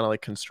way you kind of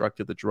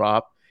constructed the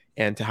drop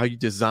and to how you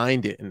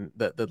designed it and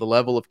the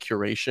level of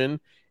curation,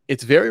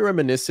 it's very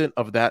reminiscent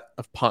of that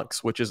of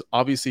Punks, which is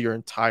obviously your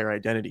entire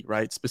identity,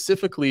 right?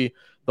 Specifically,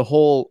 the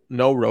whole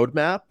no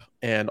roadmap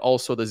and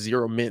also the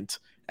zero mint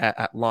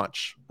at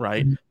launch,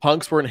 right? Mm-hmm.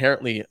 Punks were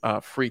inherently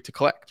free to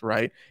collect,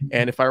 right?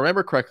 And if I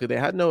remember correctly, they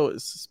had no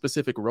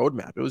specific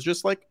roadmap. It was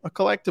just like a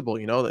collectible,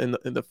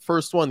 in the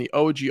first one, the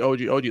OG,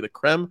 the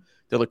creme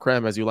de la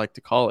creme, as you like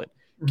to call it.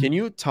 Mm-hmm. Can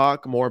you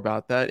talk more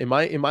about that? Am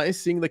I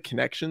seeing the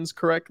connections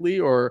correctly,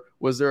 or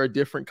was there a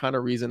different kind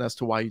of reason as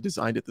to why you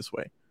designed it this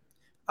way?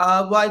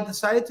 Well, I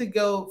decided to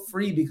go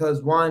free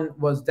because one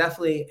was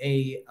definitely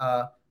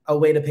a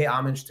way to pay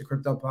homage to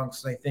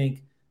CryptoPunks. I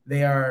think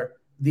they are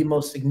the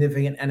most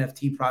significant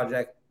NFT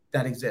project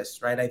that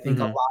exists, right? I think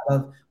a lot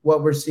of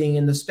what we're seeing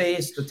in the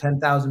space, the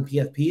 10,000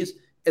 PFPs,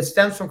 it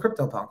stems from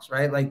CryptoPunks,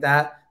 right? Like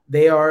that,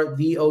 they are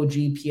the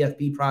OG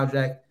PFP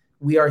project.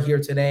 We are here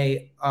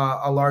today,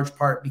 a large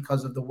part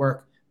because of the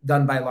work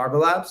done by Larva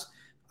Labs.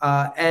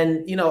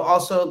 And,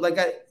 also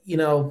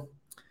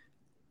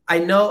I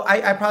know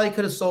I probably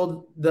could have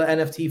sold the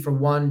NFT for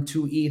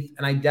 1-2 ETH,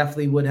 and I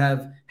definitely would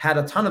have had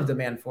a ton of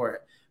demand for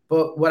it.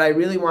 But what I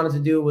really wanted to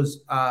do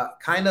was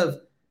kind of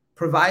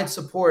provide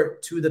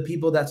support to the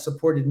people that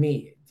supported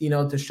me,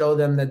 to show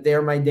them that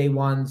they're my day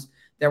ones,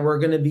 that we're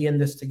going to be in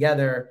this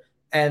together,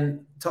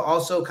 and to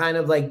also kind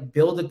of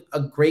build a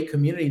great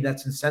community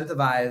that's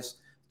incentivized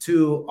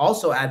to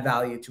also add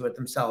value to it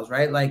themselves,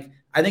 right?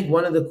 I think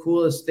one of the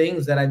coolest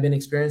things that I've been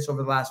experiencing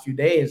over the last few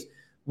days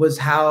was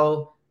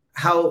how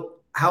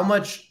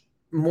much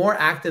more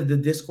active the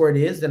Discord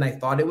is than I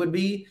thought it would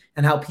be,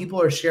 and how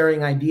people are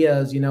sharing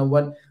ideas.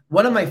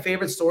 One of my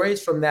favorite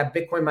stories from that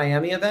Bitcoin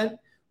Miami event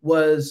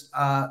was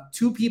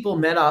two people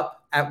met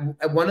up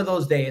at one of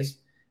those days.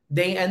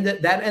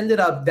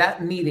 That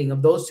meeting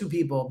of those two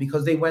people,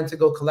 because they went to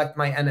go collect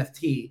my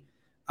NFT.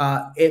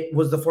 It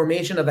was the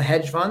formation of a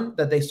hedge fund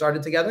that they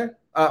started together,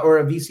 or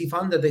a VC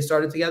fund that they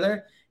started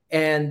together,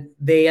 and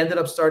they ended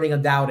up starting a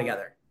DAO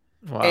together.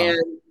 Wow. And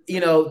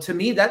to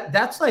me,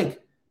 that's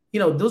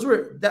those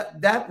were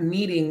that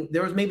meeting,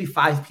 there was maybe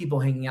 5 people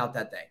hanging out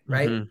that day,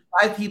 right?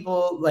 Mm-hmm. 5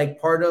 people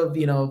part of,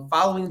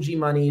 following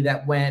gmoney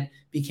that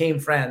became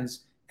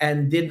friends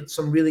and did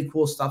some really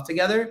cool stuff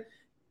together.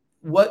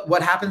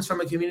 What happens from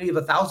a community of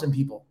 1,000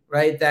 people,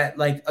 right? That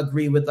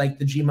agree with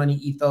the gmoney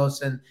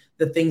ethos and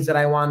the things that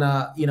I want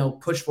to,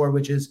 push for,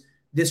 which is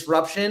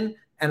disruption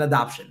and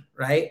adoption,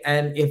 right?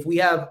 And if we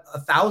have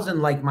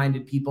 1,000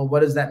 like-minded people, what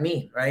does that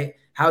mean, right?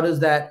 How does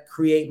that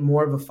create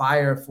more of a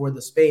fire for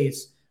the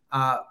space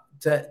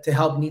to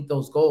help meet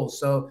those goals?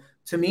 So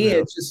to me, Yeah.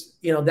 it's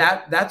just,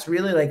 that's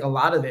really like a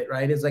lot of it,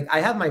 right? It's like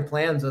I have my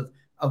plans of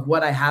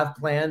what I have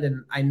planned,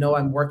 and I know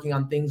I'm working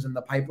on things in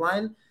the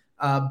pipeline.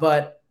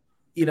 But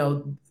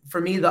for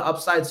me, the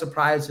upside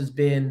surprise has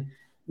been,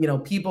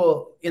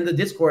 people in the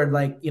Discord,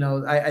 like,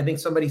 I think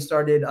somebody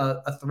started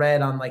a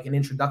thread on like an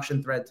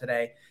introduction thread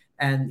today.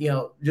 And,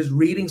 just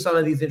reading some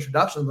of these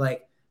introductions,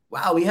 like,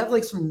 wow, we have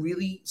like some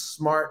really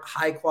smart,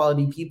 high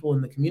quality people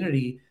in the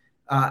community,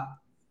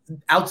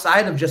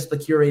 outside of just the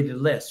curated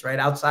list, right?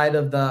 Outside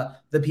of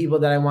the people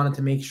that I wanted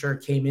to make sure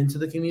came into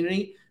the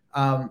community,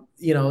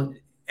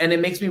 and it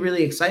makes me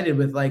really excited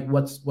with like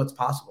what's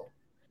possible.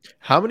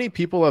 How many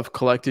people have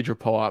collected your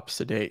POAPs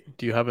to date?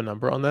 Do you have a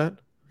number on that?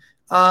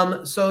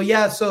 So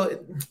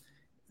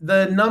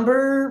the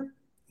number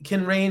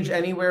can range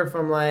anywhere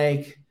from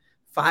like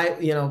five,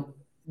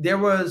 there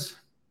was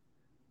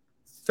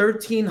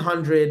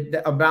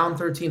 1,300, around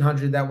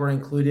 1,300 that were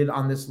included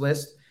on this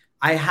list.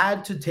 I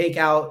had to take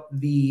out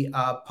the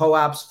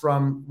POAPs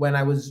from when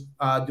I was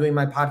doing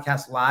my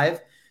podcast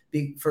live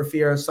for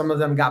fear some of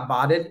them got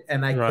botted,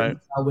 and I Right. couldn't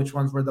tell which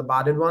ones were the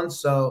botted ones.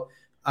 So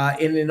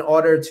in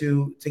order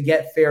to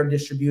get fair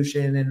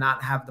distribution and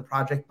not have the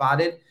project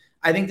botted,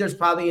 I think there's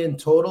probably in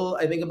total,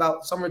 I think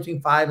about somewhere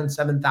between 5,000 and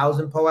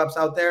 7,000 POAPs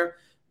out there.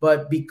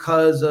 But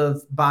because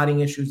of botting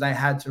issues, I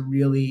had to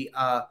really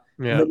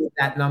Yeah. limit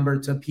that number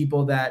to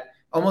people that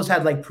almost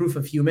had like proof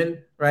of human,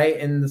 right?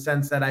 In the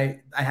sense that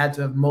I had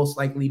to have most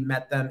likely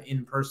met them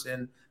in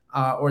person,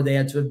 or they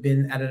had to have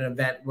been at an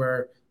event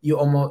where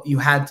you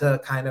had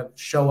to kind of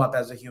show up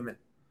as a human.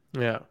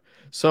 Yeah.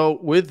 So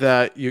with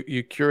that,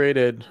 you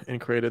curated and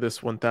created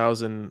this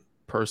 1,000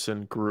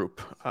 person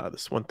group,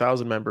 this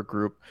 1,000 member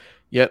group.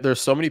 Yet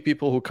there's so many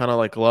people who kind of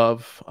like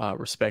love,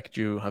 respect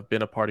you, have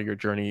been a part of your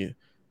journey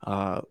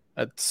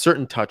at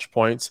certain touch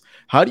points.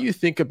 How do you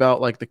think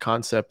about like the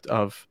concept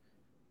of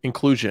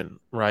inclusion,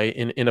 right?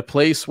 In a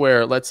place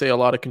where, let's say, a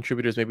lot of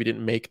contributors maybe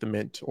didn't make the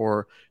mint,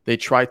 or they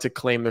tried to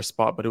claim their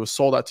spot, but it was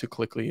sold out too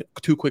quickly,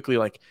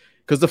 like,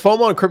 because the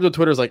FOMO on crypto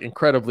Twitter is like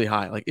incredibly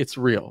high. Like, it's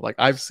real. Like,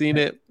 I've seen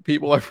it.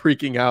 People are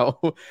freaking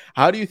out.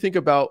 How do you think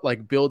about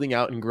like building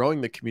out and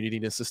growing the community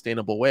in a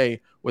sustainable way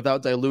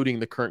without diluting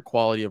the current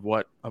quality of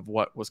what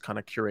was kind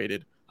of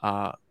curated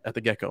at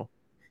the get-go?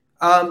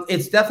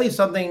 It's definitely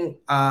something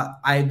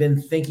I've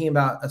been thinking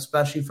about,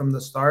 especially from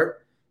the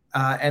start.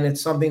 And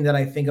it's something that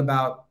I think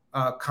about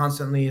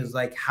constantly, is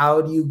like,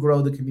 how do you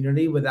grow the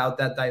community without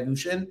that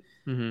dilution?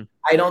 Mm-hmm.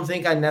 I don't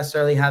think I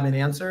necessarily have an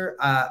answer.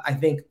 I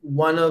think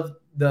one of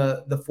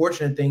the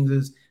fortunate things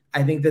is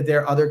I think that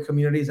there are other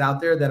communities out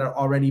there that are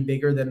already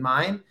bigger than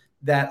mine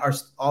that are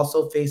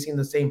also facing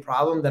the same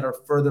problem, that are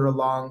further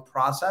along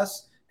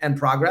process and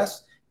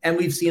progress. And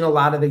we've seen a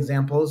lot of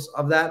examples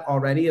of that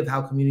already, of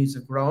how communities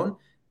have grown.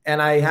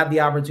 And I have the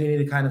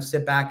opportunity to kind of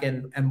sit back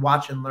and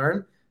watch and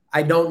learn.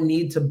 I don't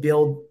need to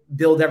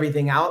build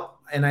everything out,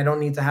 and I don't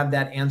need to have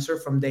that answer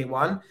from day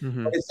one.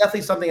 Mm-hmm. But it's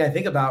definitely something I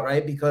think about,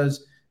 right?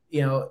 Because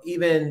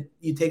even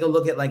you take a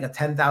look at like a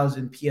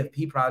 10,000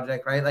 PFP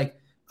project, right? Like,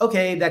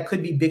 okay, that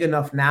could be big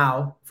enough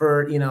now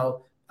for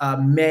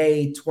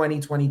May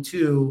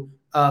 2022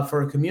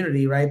 for a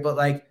community, right? But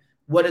like,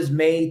 what does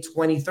May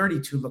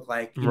 2032 look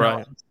like?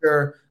 Right. I'm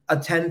sure a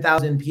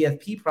 10,000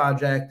 PFP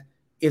project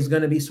is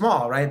going to be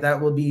small, right? That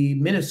will be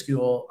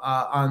minuscule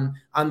on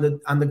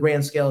the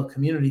grand scale of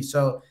community.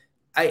 So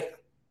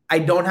I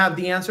don't have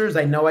the answers.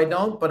 I know I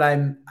don't, but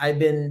I've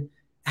been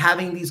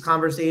having these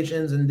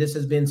conversations, and this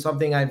has been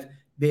something I've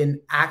been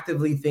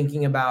actively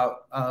thinking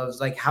about.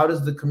 Like, how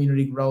does the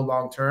community grow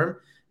long term?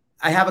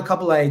 I have a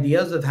couple of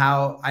ideas of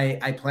how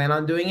I plan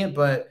on doing it,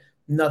 but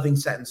nothing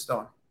set in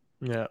stone.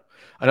 Yeah.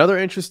 Another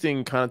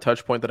interesting kind of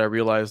touch point that I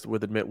realized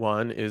with Admit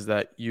One is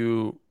that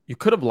you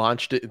could have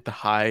launched it at the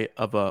high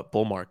of a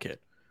bull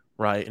market,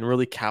 right? And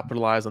really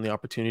capitalize on the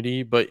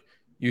opportunity, but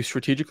you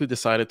strategically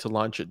decided to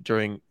launch it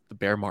during the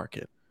bear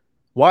market.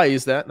 Why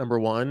is that, number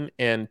one?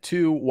 And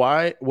two,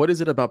 what is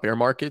it about bear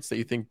markets that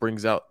you think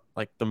brings out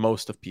like the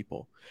most of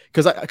people?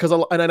 I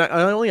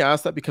only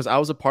asked that because I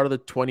was a part of the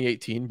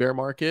 2018 bear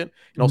market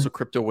and also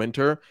crypto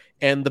winter,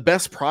 and the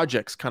best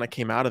projects kind of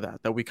came out of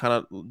that we kind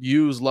of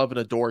use, love, and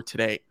adore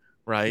today,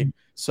 right?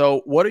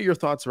 So what are your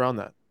thoughts around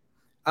that?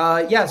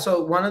 Yeah.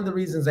 So one of the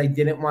reasons I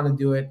didn't want to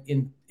do it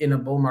in a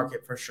bull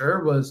market for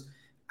sure was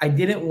I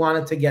didn't want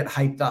it to get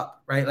hyped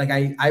up, right? Like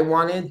I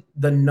wanted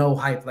the no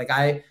hype. Like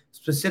I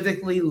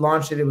specifically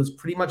launched it. It was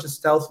pretty much a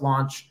stealth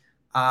launch.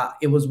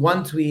 It was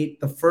one tweet.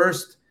 The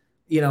first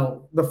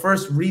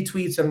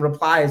retweets and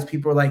replies,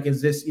 people were like,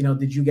 "Is this,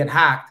 did you get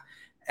hacked?"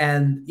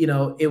 And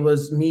it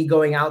was me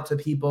going out to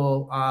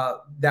people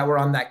that were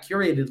on that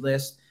curated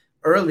list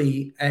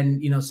early,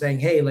 and saying,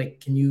 "Hey, like,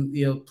 can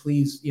you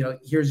please,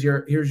 here's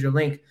your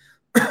link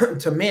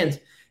to mint."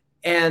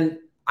 And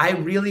I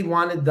really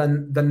wanted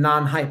the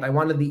non-hype. I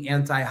wanted the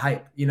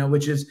anti-hype,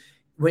 which is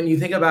when you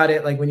think about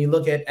it, like when you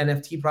look at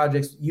NFT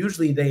projects,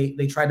 usually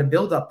they try to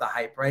build up the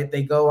hype, right?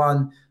 They go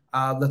on,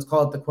 let's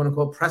call it the quote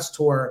unquote press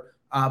tour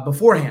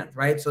beforehand,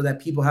 right? So that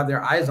people have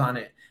their eyes on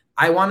it.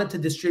 I wanted to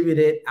distribute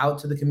it out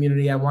to the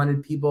community. I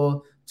wanted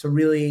people to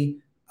really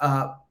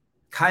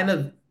kind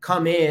of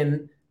come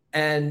in,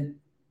 and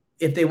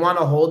if they want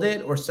to hold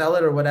it or sell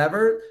it or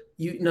whatever,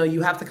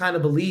 you have to kind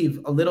of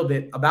believe a little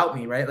bit about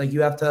me, right? Like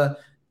you have to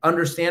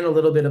understand a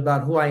little bit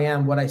about who I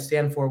am, what I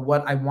stand for,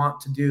 what I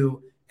want to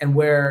do, and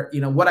where,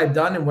 what I've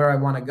done and where I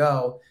want to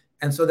go.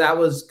 And so that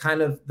was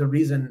kind of the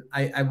reason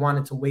I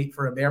wanted to wait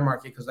for a bear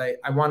market, because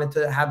I wanted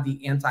to have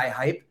the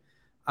anti-hype.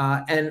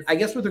 And I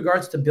guess with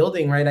regards to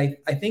building, right,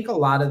 I think a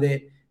lot of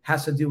it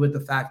has to do with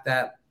the fact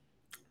that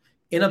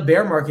in a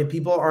bear market,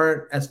 people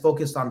aren't as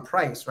focused on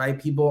price,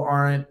 right? People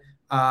aren't,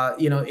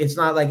 it's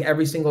not like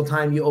every single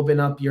time you open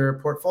up your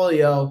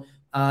portfolio,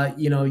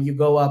 you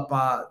go up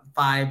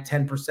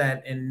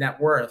 5-10% in net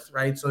worth,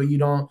 right? So you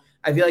don't,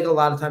 I feel like a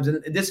lot of times,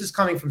 and this is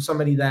coming from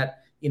somebody that,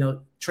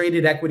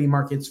 traded equity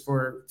markets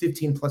for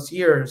 15 plus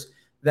years,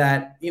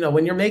 that,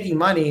 when you're making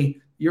money,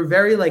 you're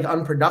very like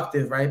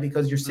unproductive, right?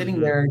 Because you're sitting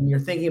there and you're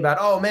thinking about,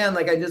 oh man,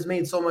 like I just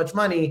made so much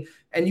money,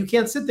 and you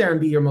can't sit there and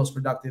be your most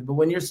productive. But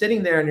when you're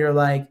sitting there and you're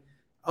like,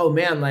 oh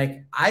man,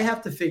 like I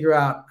have to figure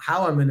out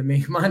how I'm going to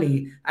make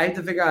money. I have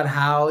to figure out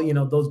how,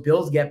 those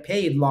bills get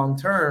paid long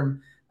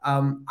term.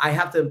 I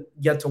have to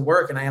get to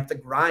work, and I have to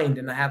grind,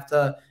 and I have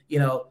to,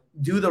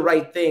 do the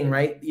right thing,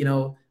 right?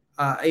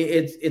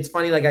 It's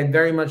funny. Like I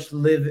very much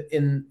live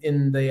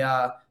in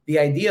the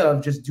idea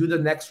of just do the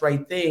next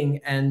right thing,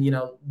 and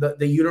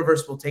the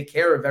universe will take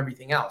care of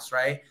everything else,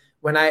 right?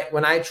 When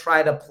I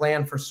try to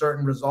plan for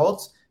certain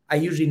results, I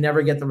usually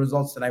never get the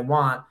results that I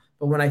want.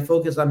 But when I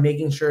focus on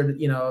making sure that,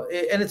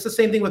 and it's the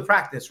same thing with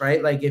practice,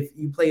 right? Like if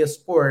you play a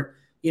sport,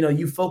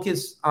 you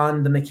focus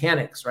on the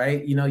mechanics,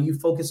 right? You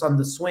focus on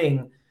the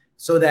swing,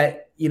 so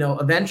that,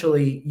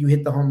 eventually you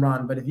hit the home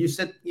run. But if you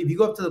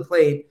go up to the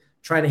plate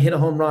trying to hit a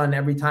home run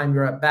every time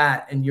you're at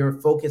bat, and your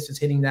focus is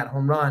hitting that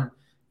home run,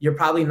 you're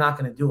probably not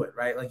going to do it,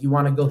 right? Like you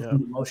want to go through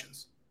the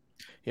motions.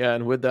 Yeah,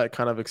 and with that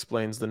kind of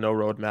explains the no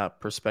roadmap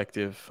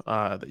perspective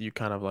that you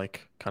kind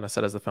of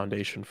set as the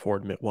foundation for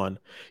Admit One.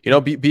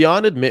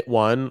 Beyond Admit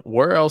One,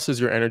 where else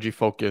is your energy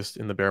focused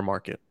in the bear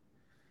market?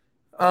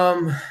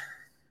 Admit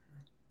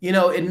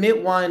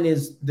One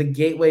is the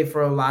gateway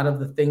for a lot of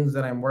the things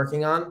that I'm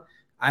working on.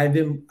 I've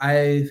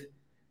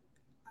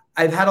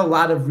had a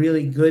lot of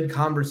really good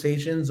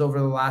conversations over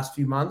the last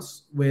few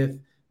months with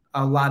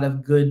a lot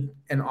of good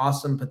and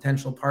awesome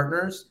potential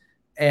partners.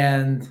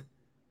 And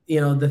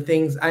the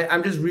things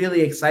I'm just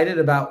really excited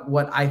about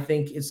what I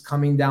think is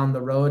coming down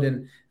the road.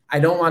 And I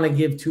don't want to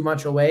give too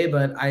much away,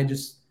 but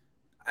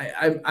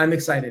I'm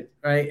excited,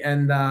 right?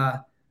 And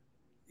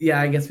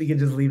yeah, I guess we could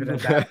just leave it at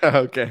that.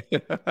 Okay.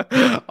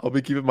 I'll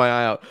be keeping my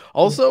eye out.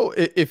 Also,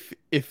 if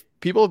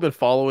people have been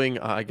following,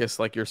 I guess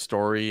like your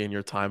story and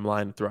your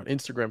timeline throughout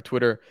Instagram,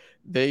 Twitter,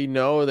 they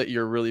know that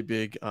you're really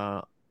big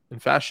in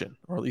fashion,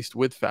 or at least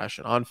with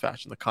fashion, on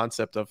fashion, the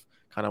concept of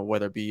kind of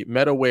whether it be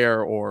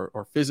metawear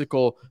or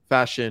physical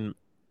fashion.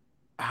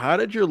 How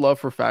did your love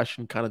for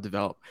fashion kind of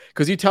develop?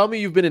 Because you tell me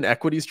you've been an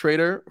equities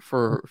trader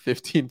for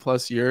 15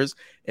 plus years,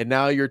 and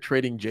now you're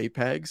trading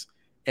JPEGs.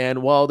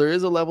 And while there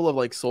is a level of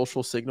like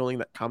social signaling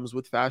that comes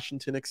with fashion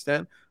to an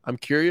extent, I'm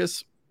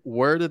curious,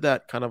 where did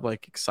that kind of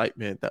like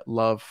excitement, that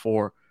love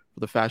for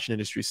the fashion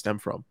industry stem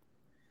from?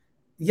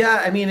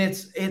 Yeah, I mean,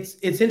 it's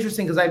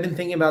interesting because I've been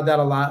thinking about that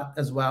a lot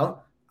as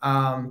well.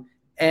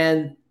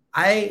 And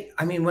I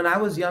mean, when I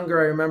was younger,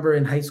 I remember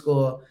in high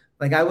school,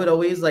 like I would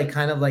always like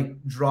kind of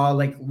like draw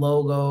like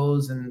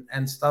logos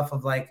and stuff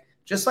of like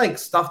just like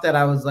stuff that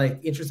I was like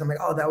interested. I'm like,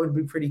 oh, that would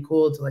be pretty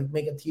cool to like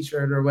make a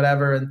T-shirt or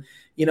whatever. And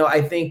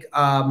I think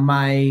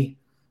my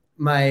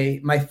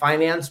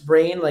finance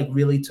brain like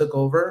really took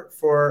over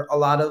for a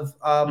lot of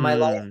my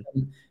life.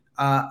 And,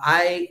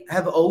 I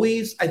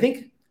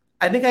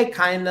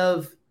kind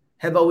of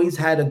have always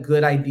had a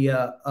good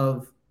idea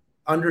of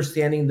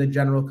understanding the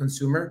general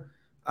consumer.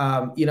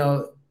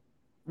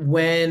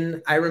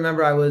 When I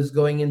remember I was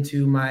going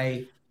into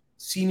my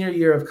senior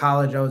year of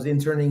college, I was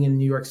interning in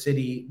New York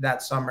City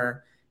that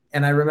summer.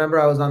 And I remember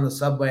I was on the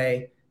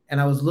subway,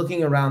 and I was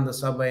looking around the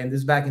subway, and this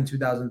is back in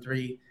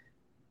 2003.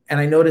 And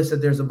I noticed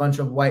that there's a bunch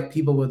of white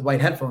people with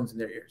white headphones in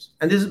their ears.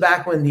 And this is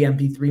back when the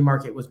MP3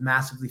 market was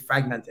massively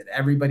fragmented.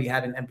 Everybody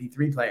had an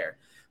MP3 player,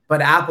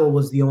 but Apple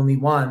was the only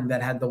one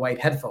that had the white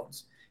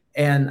headphones.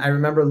 And I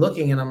remember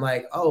looking, and I'm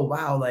like, oh,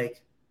 wow,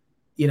 like,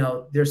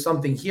 there's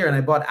something here. And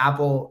I bought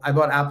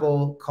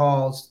Apple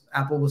calls.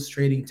 Apple was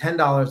trading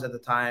 $10 at the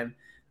time.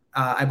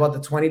 I bought the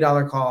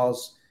 $20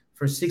 calls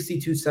for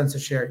 62 cents a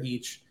share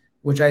each,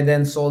 which I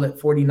then sold at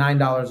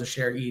 $49 a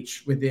share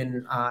each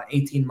within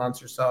 18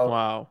 months or so.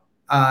 Wow.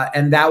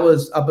 And that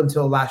was up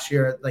until last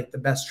year, like the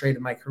best trade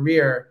of my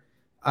career.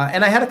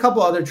 And I had a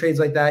couple other trades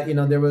like that.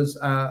 There was,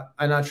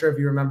 I'm not sure if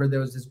you remember, there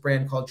was this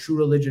brand called True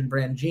Religion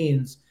brand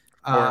jeans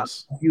a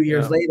few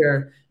years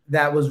later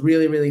that was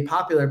really, really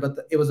popular, but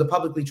it was a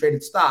publicly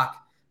traded stock.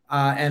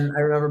 And I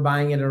remember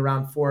buying it at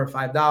around $4 or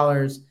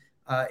 $5.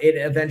 It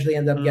eventually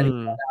ended up getting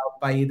Mm. bought out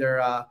by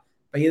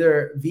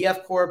either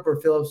VF Corp or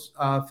Phillips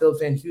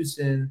and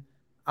Houston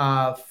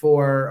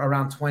for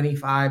around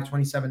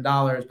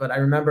 $27. But I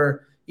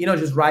remember,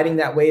 just riding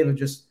that wave of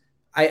just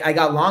I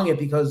got long it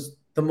because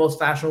the most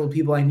fashionable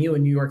people I knew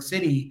in New York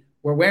City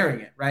were wearing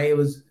it, right?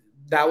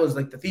 That was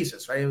like the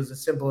thesis, right? It was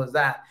as simple as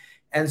that.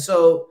 And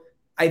so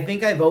I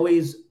think I've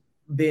always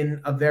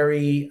been a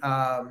very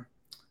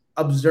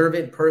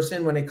observant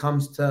person when it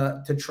comes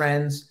to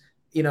trends.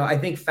 I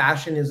think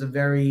fashion is a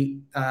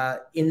very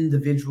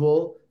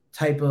individual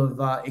type of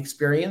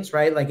experience,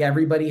 right? Like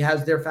everybody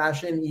has their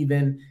fashion,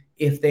 even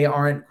if they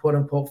aren't quote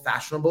unquote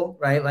fashionable,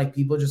 right? Like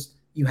people just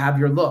you have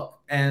your look,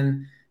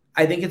 and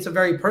I think it's a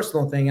very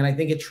personal thing, and I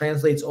think it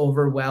translates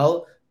over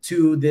well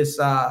to this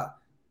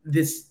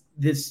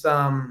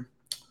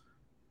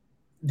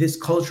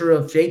culture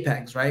of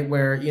JPEGs, right?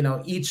 Where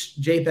each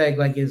JPEG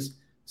like is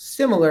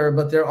similar,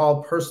 but they're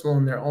all personal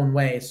in their own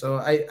way. So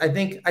I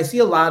think I see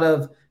a lot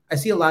of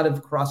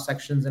cross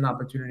sections and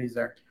opportunities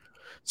there.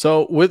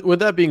 So with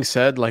that being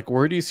said, like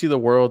where do you see the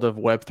world of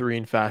Web3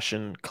 and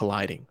fashion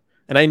colliding?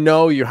 And I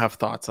know you have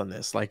thoughts on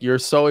this. Like you're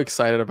so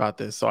excited about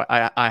this. So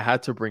I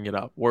had to bring it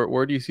up.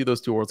 Where do you see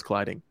those two worlds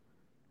colliding?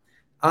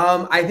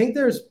 I think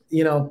there's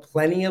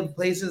plenty of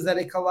places that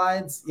it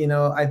collides.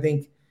 I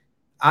think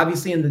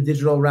obviously in the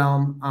digital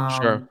realm.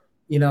 Sure.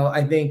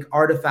 I think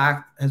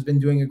Artifact has been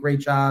doing a great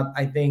job.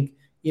 I think,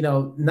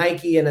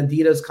 Nike and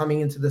Adidas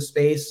coming into the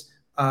space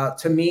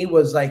to me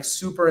was like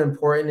super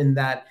important in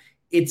that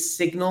it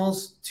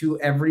signals to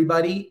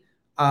everybody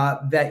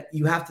that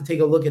you have to take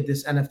a look at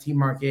this NFT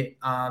market,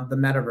 the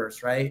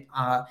metaverse, right?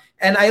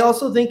 And I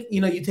also think,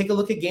 you take a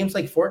look at games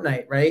like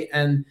Fortnite, right?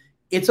 And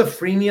it's a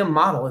freemium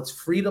model, it's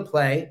free to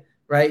play,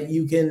 right?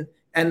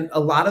 And a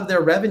lot of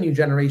their revenue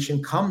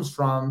generation comes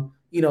from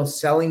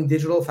selling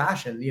digital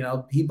fashion.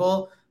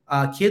 People,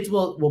 kids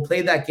will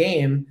play that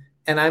game,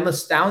 and I'm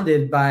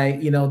astounded by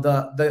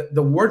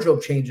the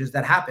wardrobe changes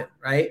that happen,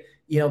 right?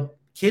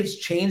 Kids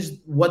change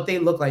what they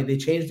look like, they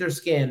change their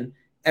skin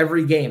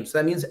every game. So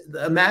that means,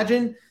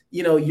 imagine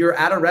you're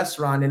at a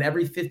restaurant and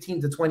every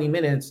 15 to 20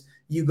 minutes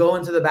you go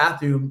into the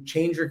bathroom,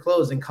 change your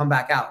clothes, and come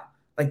back out.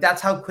 Like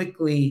that's how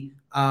quickly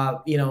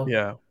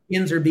Yeah.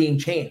 skins are being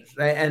changed,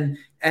 right?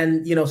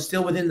 And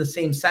still within the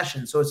same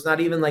session. So it's not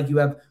even like you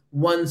have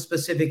one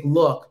specific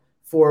look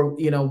for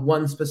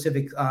one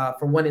specific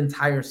for one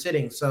entire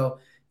sitting. So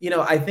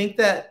I think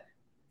that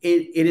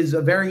it is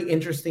a very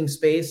interesting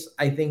space.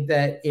 I think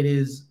that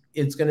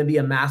it's going to be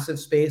a massive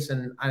space,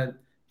 and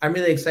I'm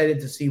really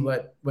excited to see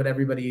what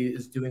everybody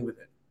is doing with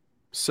it.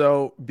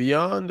 So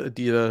beyond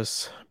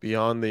Adidas,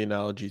 beyond the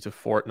analogy to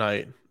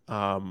Fortnite,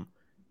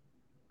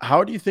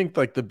 how do you think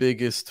like the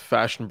biggest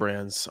fashion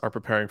brands are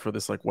preparing for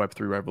this like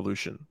Web3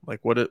 revolution? Like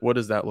what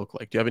does that look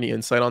like? Do you have any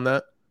insight on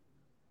that?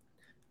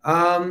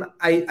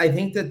 I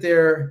think that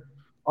they're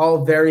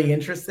all very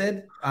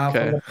interested from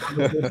Okay. the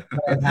conversations that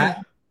I've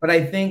had, but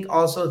I think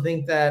also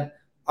think that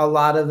a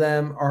lot of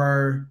them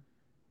are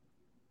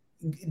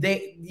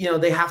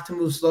they have to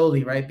move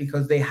slowly, right?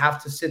 Because they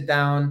have to sit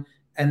down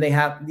and they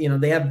have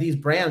these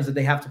brands that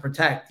they have to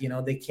protect.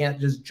 They can't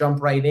just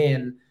jump right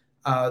in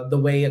the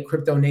way a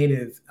crypto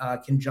native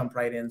can jump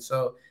right in.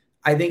 So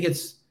I think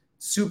it's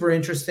super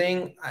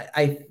interesting.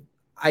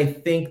 I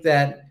think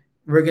that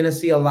we're going to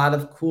see a lot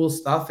of cool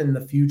stuff in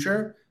the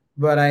future,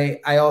 but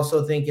I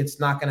also think it's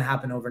not going to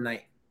happen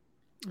overnight.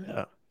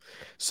 Yeah.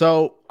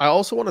 So I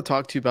also want to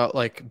talk to you about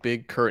like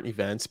big current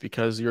events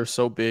because you're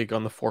so big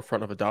on the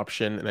forefront of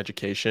adoption and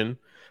education.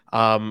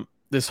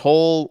 This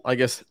whole, I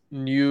guess,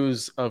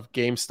 news of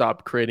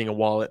GameStop creating a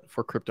wallet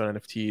for crypto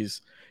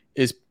NFTs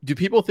is. Do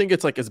people think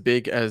it's like as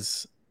big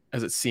as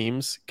it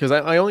seems? Because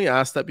I only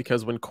asked that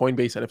because when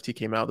Coinbase NFT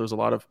came out, there was a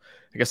lot of,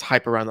 I guess,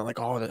 hype around that, like,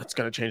 oh, that's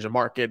going to change the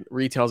market.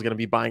 Retail is going to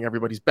be buying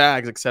everybody's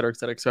bags, et cetera, et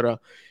cetera, et cetera.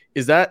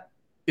 Is that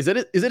is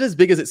it as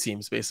big as it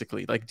seems?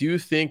 Basically, like, do you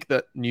think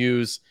that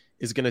news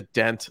is going to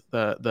dent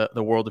the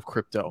world of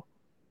crypto?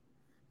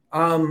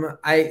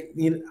 I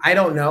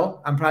don't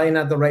know. I'm probably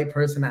not the right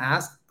person to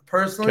ask. Okay.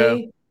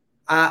 Personally,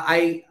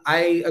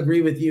 I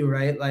agree with you,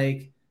 right?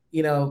 Like,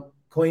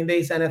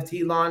 Coinbase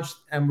NFT launched,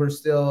 and we're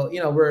still,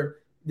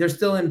 they're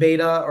still in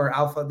beta or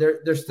alpha.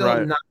 They're still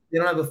Right. not. They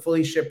don't have a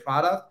fully shipped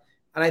product,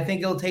 and I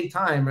think it'll take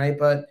time, right?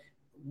 But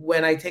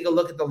when I take a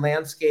look at the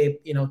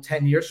landscape,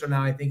 10 years from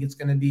now, I think it's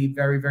going to be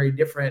very, very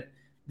different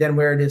than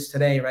where it is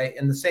today, right?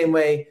 In the same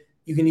way,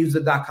 you can use the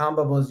dot-com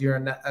bubble as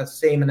your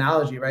same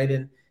analogy, right?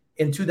 And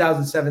in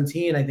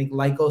 2017, I think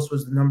Lycos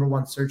was the number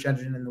one search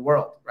engine in the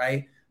world,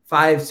 right?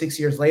 5, 6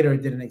 years later,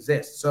 it didn't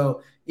exist.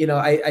 So,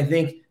 I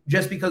think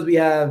just because we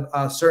have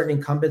certain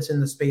incumbents in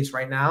the space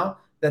right now,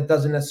 that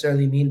doesn't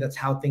necessarily mean that's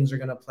how things are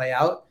going to play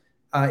out.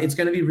 It's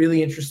going to be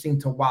really interesting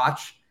to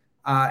watch,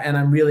 and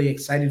I'm really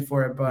excited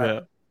for it. Yeah.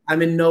 But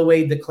I'm in no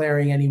way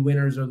declaring any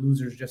winners or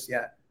losers just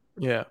yet.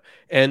 Yeah.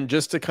 And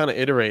just to kind of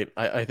iterate,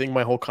 I think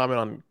my whole comment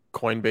on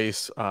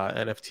Coinbase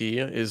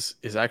NFT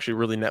is actually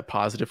really net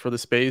positive for the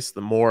space.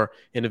 The more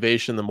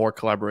innovation, the more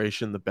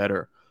collaboration, the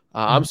better.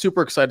 I'm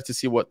super excited to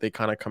see what they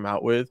kind of come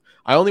out with.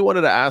 I only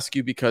wanted to ask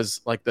you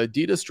because like the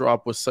Adidas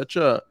drop was such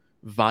a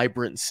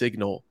vibrant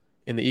signal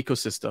in the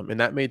ecosystem, and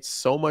that made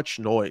so much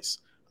noise.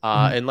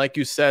 Mhm. And like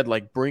you said,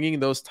 like bringing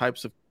those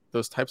types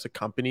of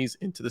companies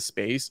into the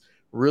space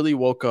really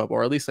woke up,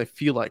 or at least I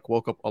feel like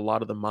woke up a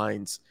lot of the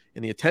minds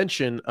and the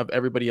attention of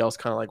everybody else,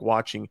 kind of like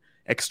watching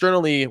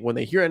externally. When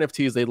they hear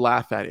NFTs, they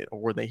laugh at it, or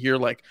when they hear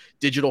like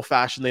digital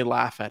fashion, they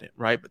laugh at it,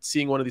 right? But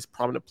seeing one of these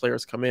prominent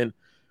players come in,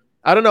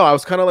 I don't know. I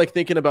was kind of like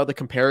thinking about the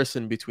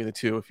comparison between the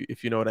two,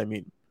 if you know what I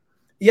mean.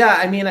 Yeah,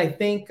 I mean, I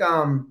think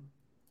Adidas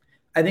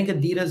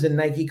and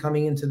Nike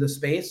coming into the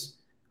space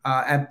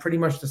at pretty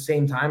much the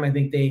same time. I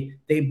think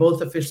they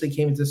both officially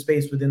came into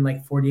space within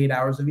like 48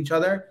 hours of each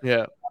other.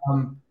 Yeah.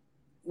 Um,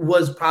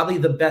 was probably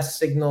the best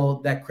signal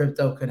that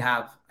crypto could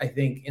have, I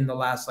think, in the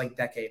last like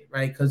decade,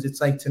 right? Because it's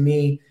like to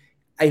me,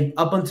 I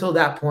up until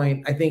that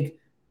point, I think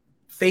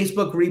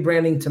Facebook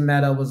rebranding to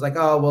Meta was like,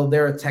 oh, well,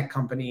 they're a tech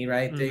company,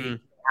 right? They Hmm.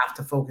 have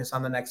to focus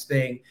on the next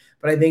thing.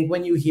 But I think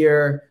when you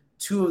hear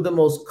two of the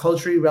most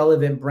culturally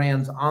relevant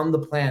brands on the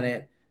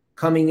planet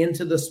coming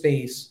into the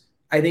space,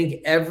 I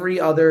think every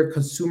other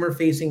consumer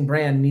facing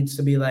brand needs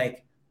to be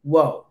like,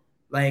 whoa,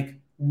 like,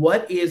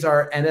 what is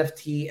our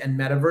NFT and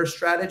metaverse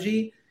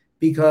strategy?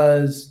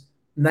 Because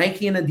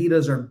Nike and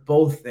Adidas are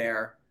both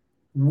there.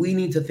 We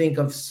need to think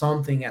of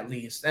something at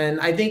least. And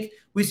I think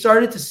we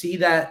started to see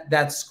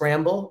that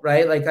scramble,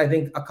 right? Like I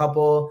think a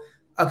couple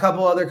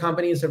other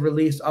companies have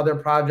released other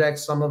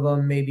projects, some of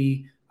them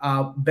maybe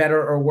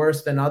better or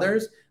worse than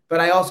others. But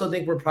I also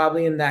think we're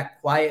probably in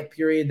that quiet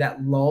period,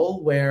 that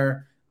lull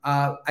where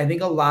I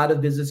think a lot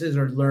of businesses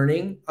are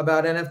learning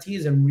about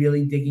NFTs and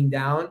really digging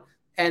down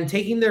and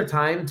taking their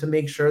time to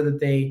make sure that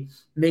they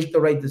make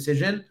the right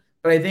decision.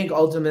 But I think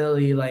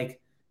ultimately,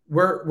 like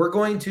we're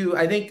going to,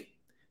 I think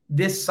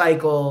this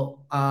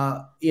cycle,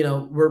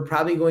 we're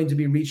probably going to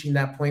be reaching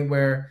that point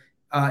where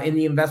in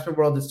the investment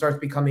world, it starts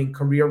becoming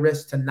career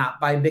risk to not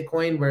buy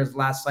Bitcoin, whereas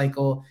last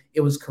cycle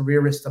it was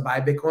career risk to buy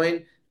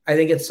Bitcoin. I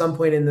think at some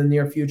point in the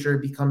near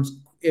future,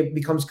 it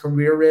becomes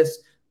career risk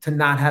to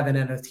not have an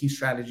NFT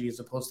strategy as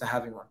opposed to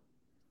having one.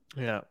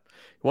 Yeah.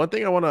 One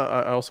thing I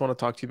also want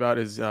to talk to you about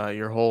is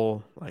your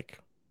whole like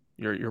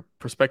your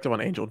perspective on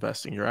angel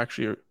investing. You're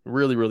actually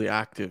really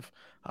active,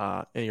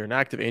 and you're an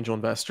active angel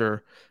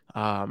investor.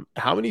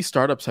 How many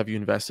startups have you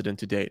invested in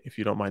to date, if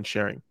you don't mind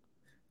sharing?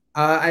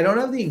 I don't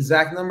have the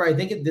exact number. I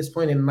think at this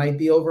point it might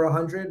be over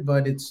 100,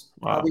 but it's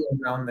probably Wow.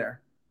 around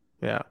there.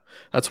 Yeah,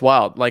 that's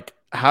wild. Like,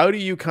 how do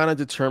you kind of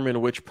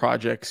determine which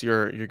projects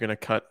you're gonna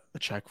cut a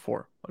check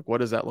for? Like, what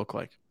does that look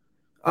like?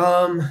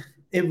 Um,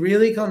 it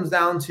really comes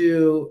down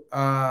to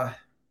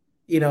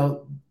you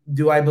know,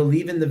 do I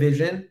believe in the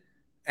vision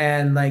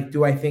and like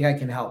do I think I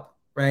can help?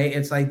 Right?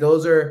 It's like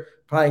those are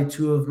probably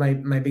two of my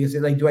biggest,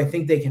 like, do I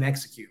think they can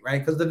execute, right?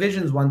 Because the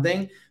vision is one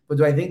thing, but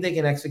do I think they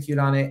can execute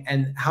on it,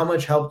 and how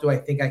much help do I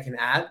think I can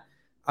add?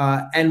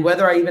 And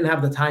whether I even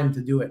have the time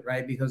to do it,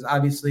 right? Because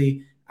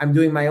obviously I'm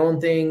doing my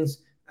own things.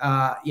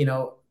 I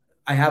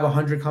have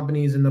 100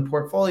 companies in the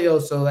portfolio,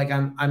 so like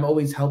I'm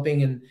always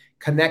helping and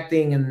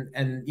connecting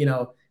and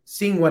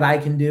seeing what I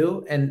can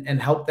do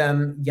and help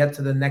them get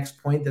to the next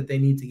point that they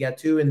need to get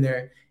to in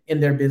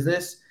their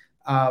business.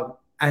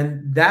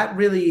 And that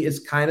really is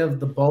kind of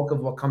the bulk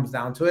of what comes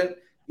down to it.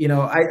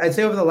 I'd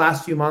say over the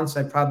last few months,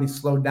 I've probably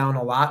slowed down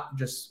a lot.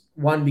 Just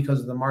one, because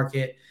of the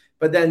market,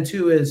 but then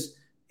two is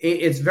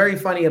it's very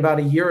funny. About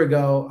a year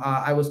ago,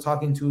 I was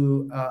talking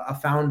to a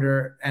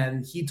founder,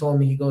 and he told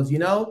me, he goes,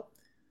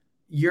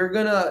 you're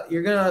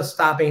gonna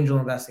stop angel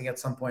investing at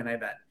some point, I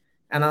bet.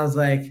 And I was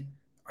like,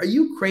 are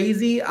you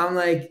crazy? I'm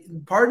like,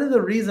 part of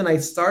the reason I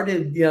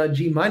started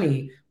G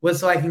Money was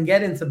so I can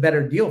get into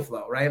better deal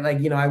flow, right?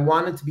 Like, I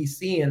wanted to be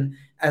seen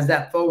as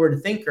that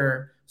forward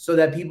thinker so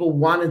that people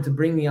wanted to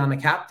bring me on a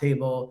cap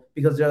table,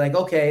 because they're like,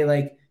 okay,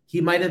 like he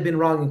might have been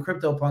wrong in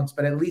CryptoPunks,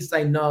 but at least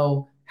I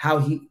know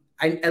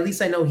at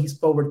least I know he's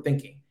forward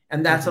thinking.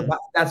 And Hmm.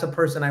 that's a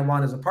person I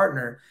want as a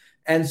partner.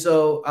 And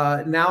so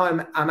now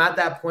I'm at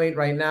that point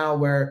right now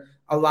where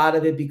a lot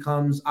of it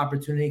becomes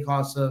opportunity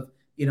costs of,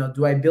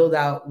 do I build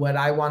out what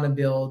I want to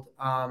build,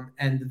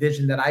 and the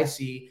vision that I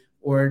see,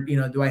 or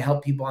do I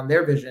help people on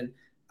their vision?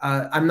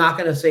 I'm not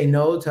going to say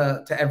no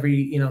to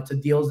every to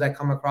deals that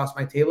come across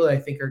my table that I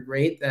think are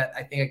great, that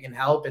I think I can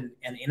help and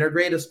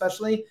integrate,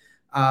 especially.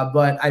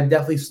 But I've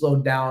definitely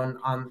slowed down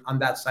on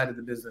that side of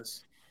the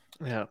business.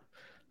 Yeah.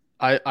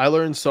 I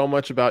learned so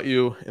much about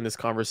you in this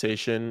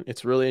conversation.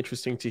 It's really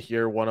interesting to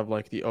hear one of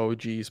like the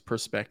OG's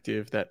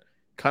perspective that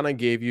kind of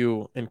gave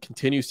you and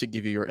continues to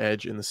give you your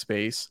edge in the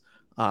space.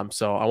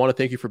 So I want to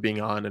thank you for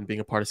being on and being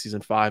a part of season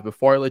 5.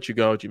 Before I let you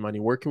go, Gmoney,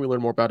 where can we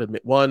learn more about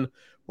Admit One?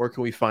 Where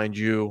can we find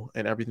you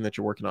and everything that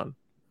you're working on?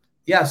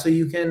 Yeah, so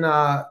you can,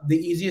 the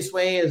easiest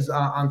way is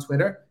on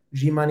Twitter,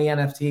 gmoney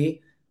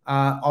NFT.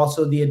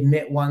 Also, the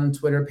Admit One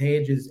Twitter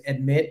page is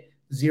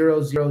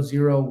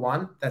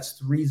admit0001. That's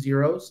three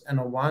zeros and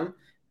a one.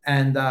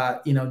 And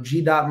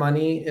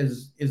g.money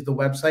is the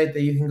website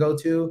that you can go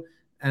to.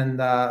 And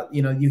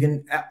you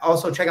can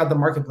also check out the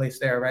marketplace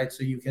there, right?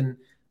 So you can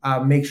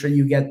make sure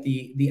you get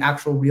the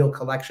actual real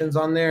collections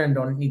on there and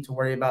don't need to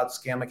worry about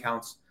scam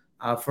accounts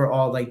for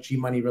all like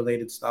Gmoney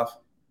related stuff.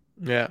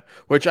 Yeah,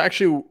 which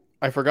actually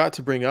I forgot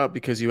to bring up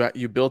because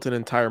you built an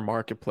entire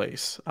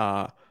marketplace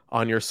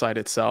on your site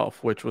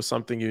itself, which was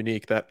something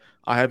unique that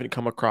I haven't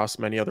come across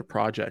many other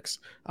projects.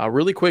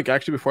 Really quick,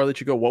 actually, before I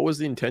let you go, what was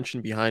the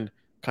intention behind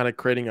kind of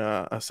creating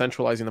a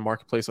centralizing the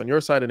marketplace on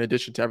your side in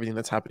addition to everything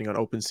that's happening on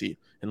OpenSea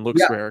and Yeah.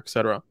 LooksRare,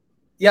 etc.?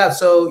 Yeah,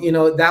 so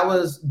that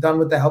was done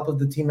with the help of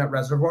the team at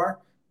Reservoir,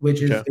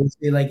 which is Okay.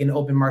 basically like an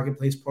open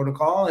marketplace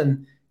protocol.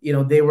 And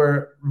they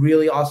were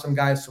really awesome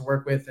guys to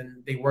work with,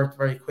 and they worked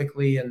very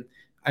quickly. And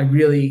I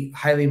really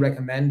highly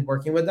recommend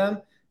working with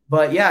them.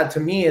 But yeah,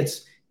 to me,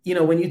 it's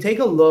when you take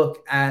a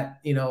look at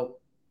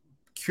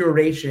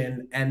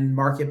curation and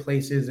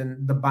marketplaces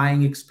and the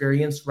buying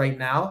experience right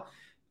now,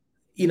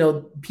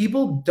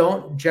 people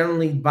don't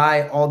generally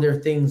buy all their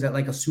things at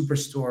like a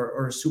superstore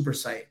or a super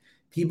site.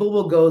 People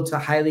will go to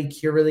highly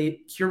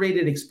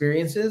curated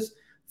experiences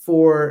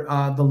for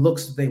the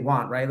looks that they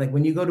want, right? Like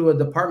when you go to a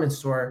department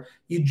store,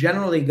 you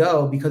generally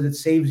go because it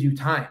saves you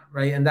time,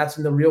 right? And that's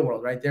in the real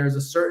world, right? There's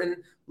a certain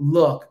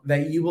look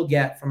that you will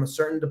get from a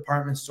certain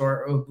department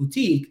store or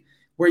boutique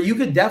where you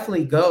could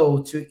definitely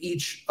go to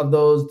each of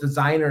those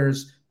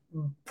designers'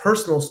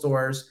 personal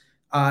stores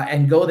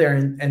and go there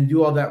and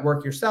do all that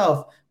work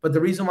yourself. But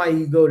the reason why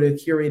you go to a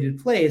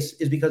curated place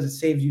is because it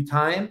saves you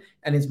time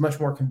and it's much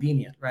more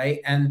convenient, right?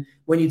 And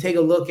when you take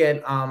a look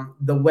at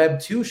the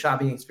Web2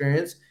 shopping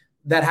experience,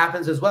 that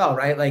happens as well,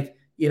 right? Like,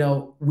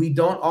 we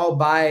don't all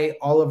buy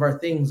all of our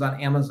things on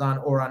Amazon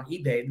or on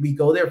eBay. We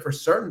go there for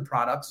certain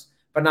products,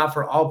 but not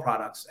for all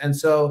products. And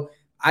so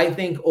I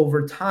think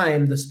over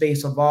time, the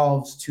space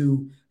evolves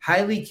to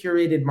highly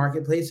curated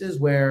marketplaces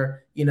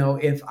where,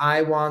 if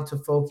I want to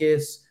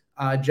focus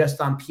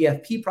just on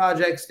PFP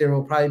projects, there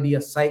will probably be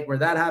a site where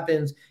that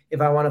happens.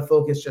 If I want to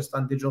focus just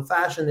on digital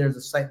fashion, there's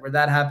a site where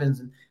that happens.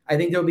 And I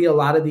think there'll be a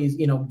lot of these,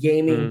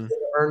 gaming,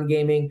 earn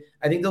gaming.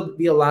 I think there'll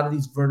be a lot of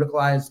these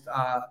verticalized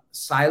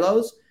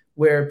silos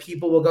where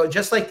people will go,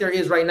 just like there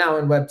is right now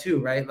in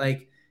Web2, right?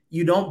 Like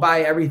you don't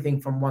buy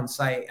everything from one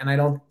site. And I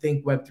don't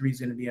think Web3 is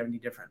going to be any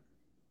different.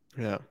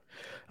 Yeah.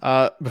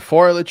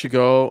 Before I let you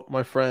go,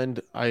 my friend,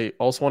 I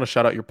also want to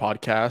shout out your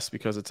podcast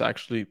because it's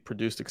actually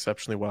produced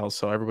exceptionally well.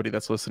 So everybody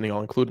that's listening,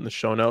 I'll include in the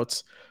show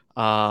notes.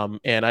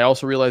 And I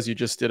also realized you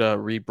just did a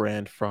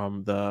rebrand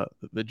from the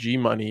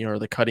Gmoney or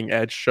the Cutting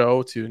Edge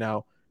show to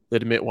now the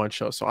Admit One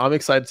show. So I'm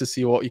excited to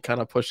see what you kind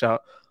of push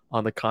out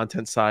on the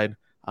content side.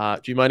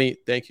 Gmoney,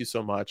 thank you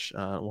so much.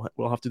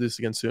 We'll have to do this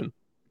again soon.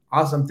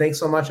 Awesome. Thanks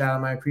so much,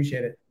 Adam. I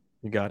appreciate it.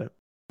 You got it.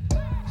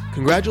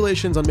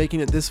 Congratulations on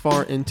making it this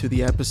far into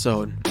the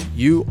episode.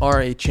 You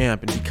are a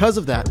champ. And because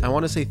of that, I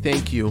want to say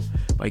thank you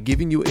by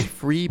giving you a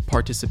free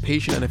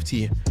participation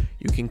NFT.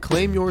 You can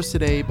claim yours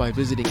today by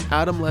visiting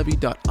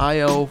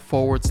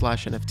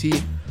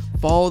adamlevy.io/NFT.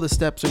 Follow the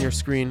steps on your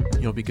screen.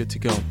 You'll be good to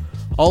go.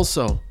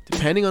 Also,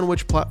 depending on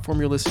which platform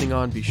you're listening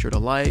on, be sure to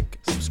like,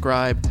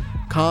 subscribe,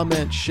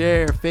 comment,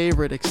 share,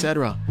 favorite,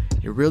 etc.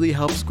 It really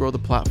helps grow the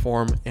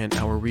platform and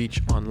our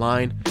reach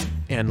online.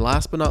 And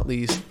last but not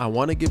least, I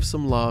want to give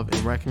some love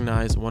and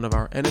recognize one of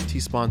our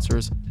NFT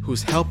sponsors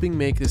who's helping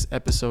make this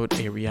episode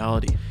a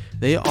reality.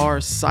 They are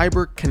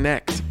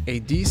CyberConnect,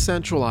 a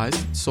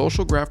decentralized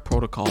social graph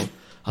protocol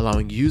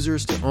allowing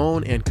users to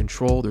own and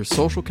control their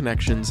social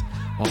connections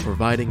while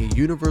providing a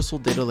universal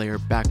data layer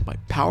backed by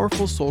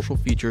powerful social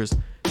features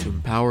to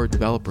empower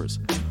developers.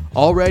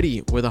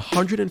 Already, with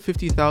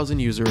 150,000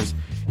 users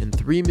and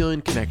 3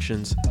 million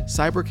connections,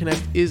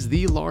 CyberConnect is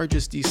the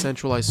largest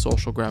decentralized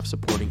social graph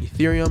supporting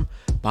Ethereum,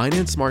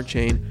 Binance Smart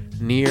Chain,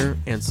 Near,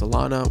 and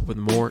Solana, with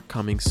more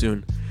coming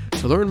soon.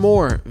 To learn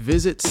more,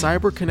 visit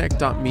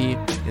cyberconnect.me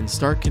and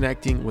start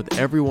connecting with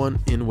everyone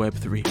in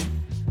Web3.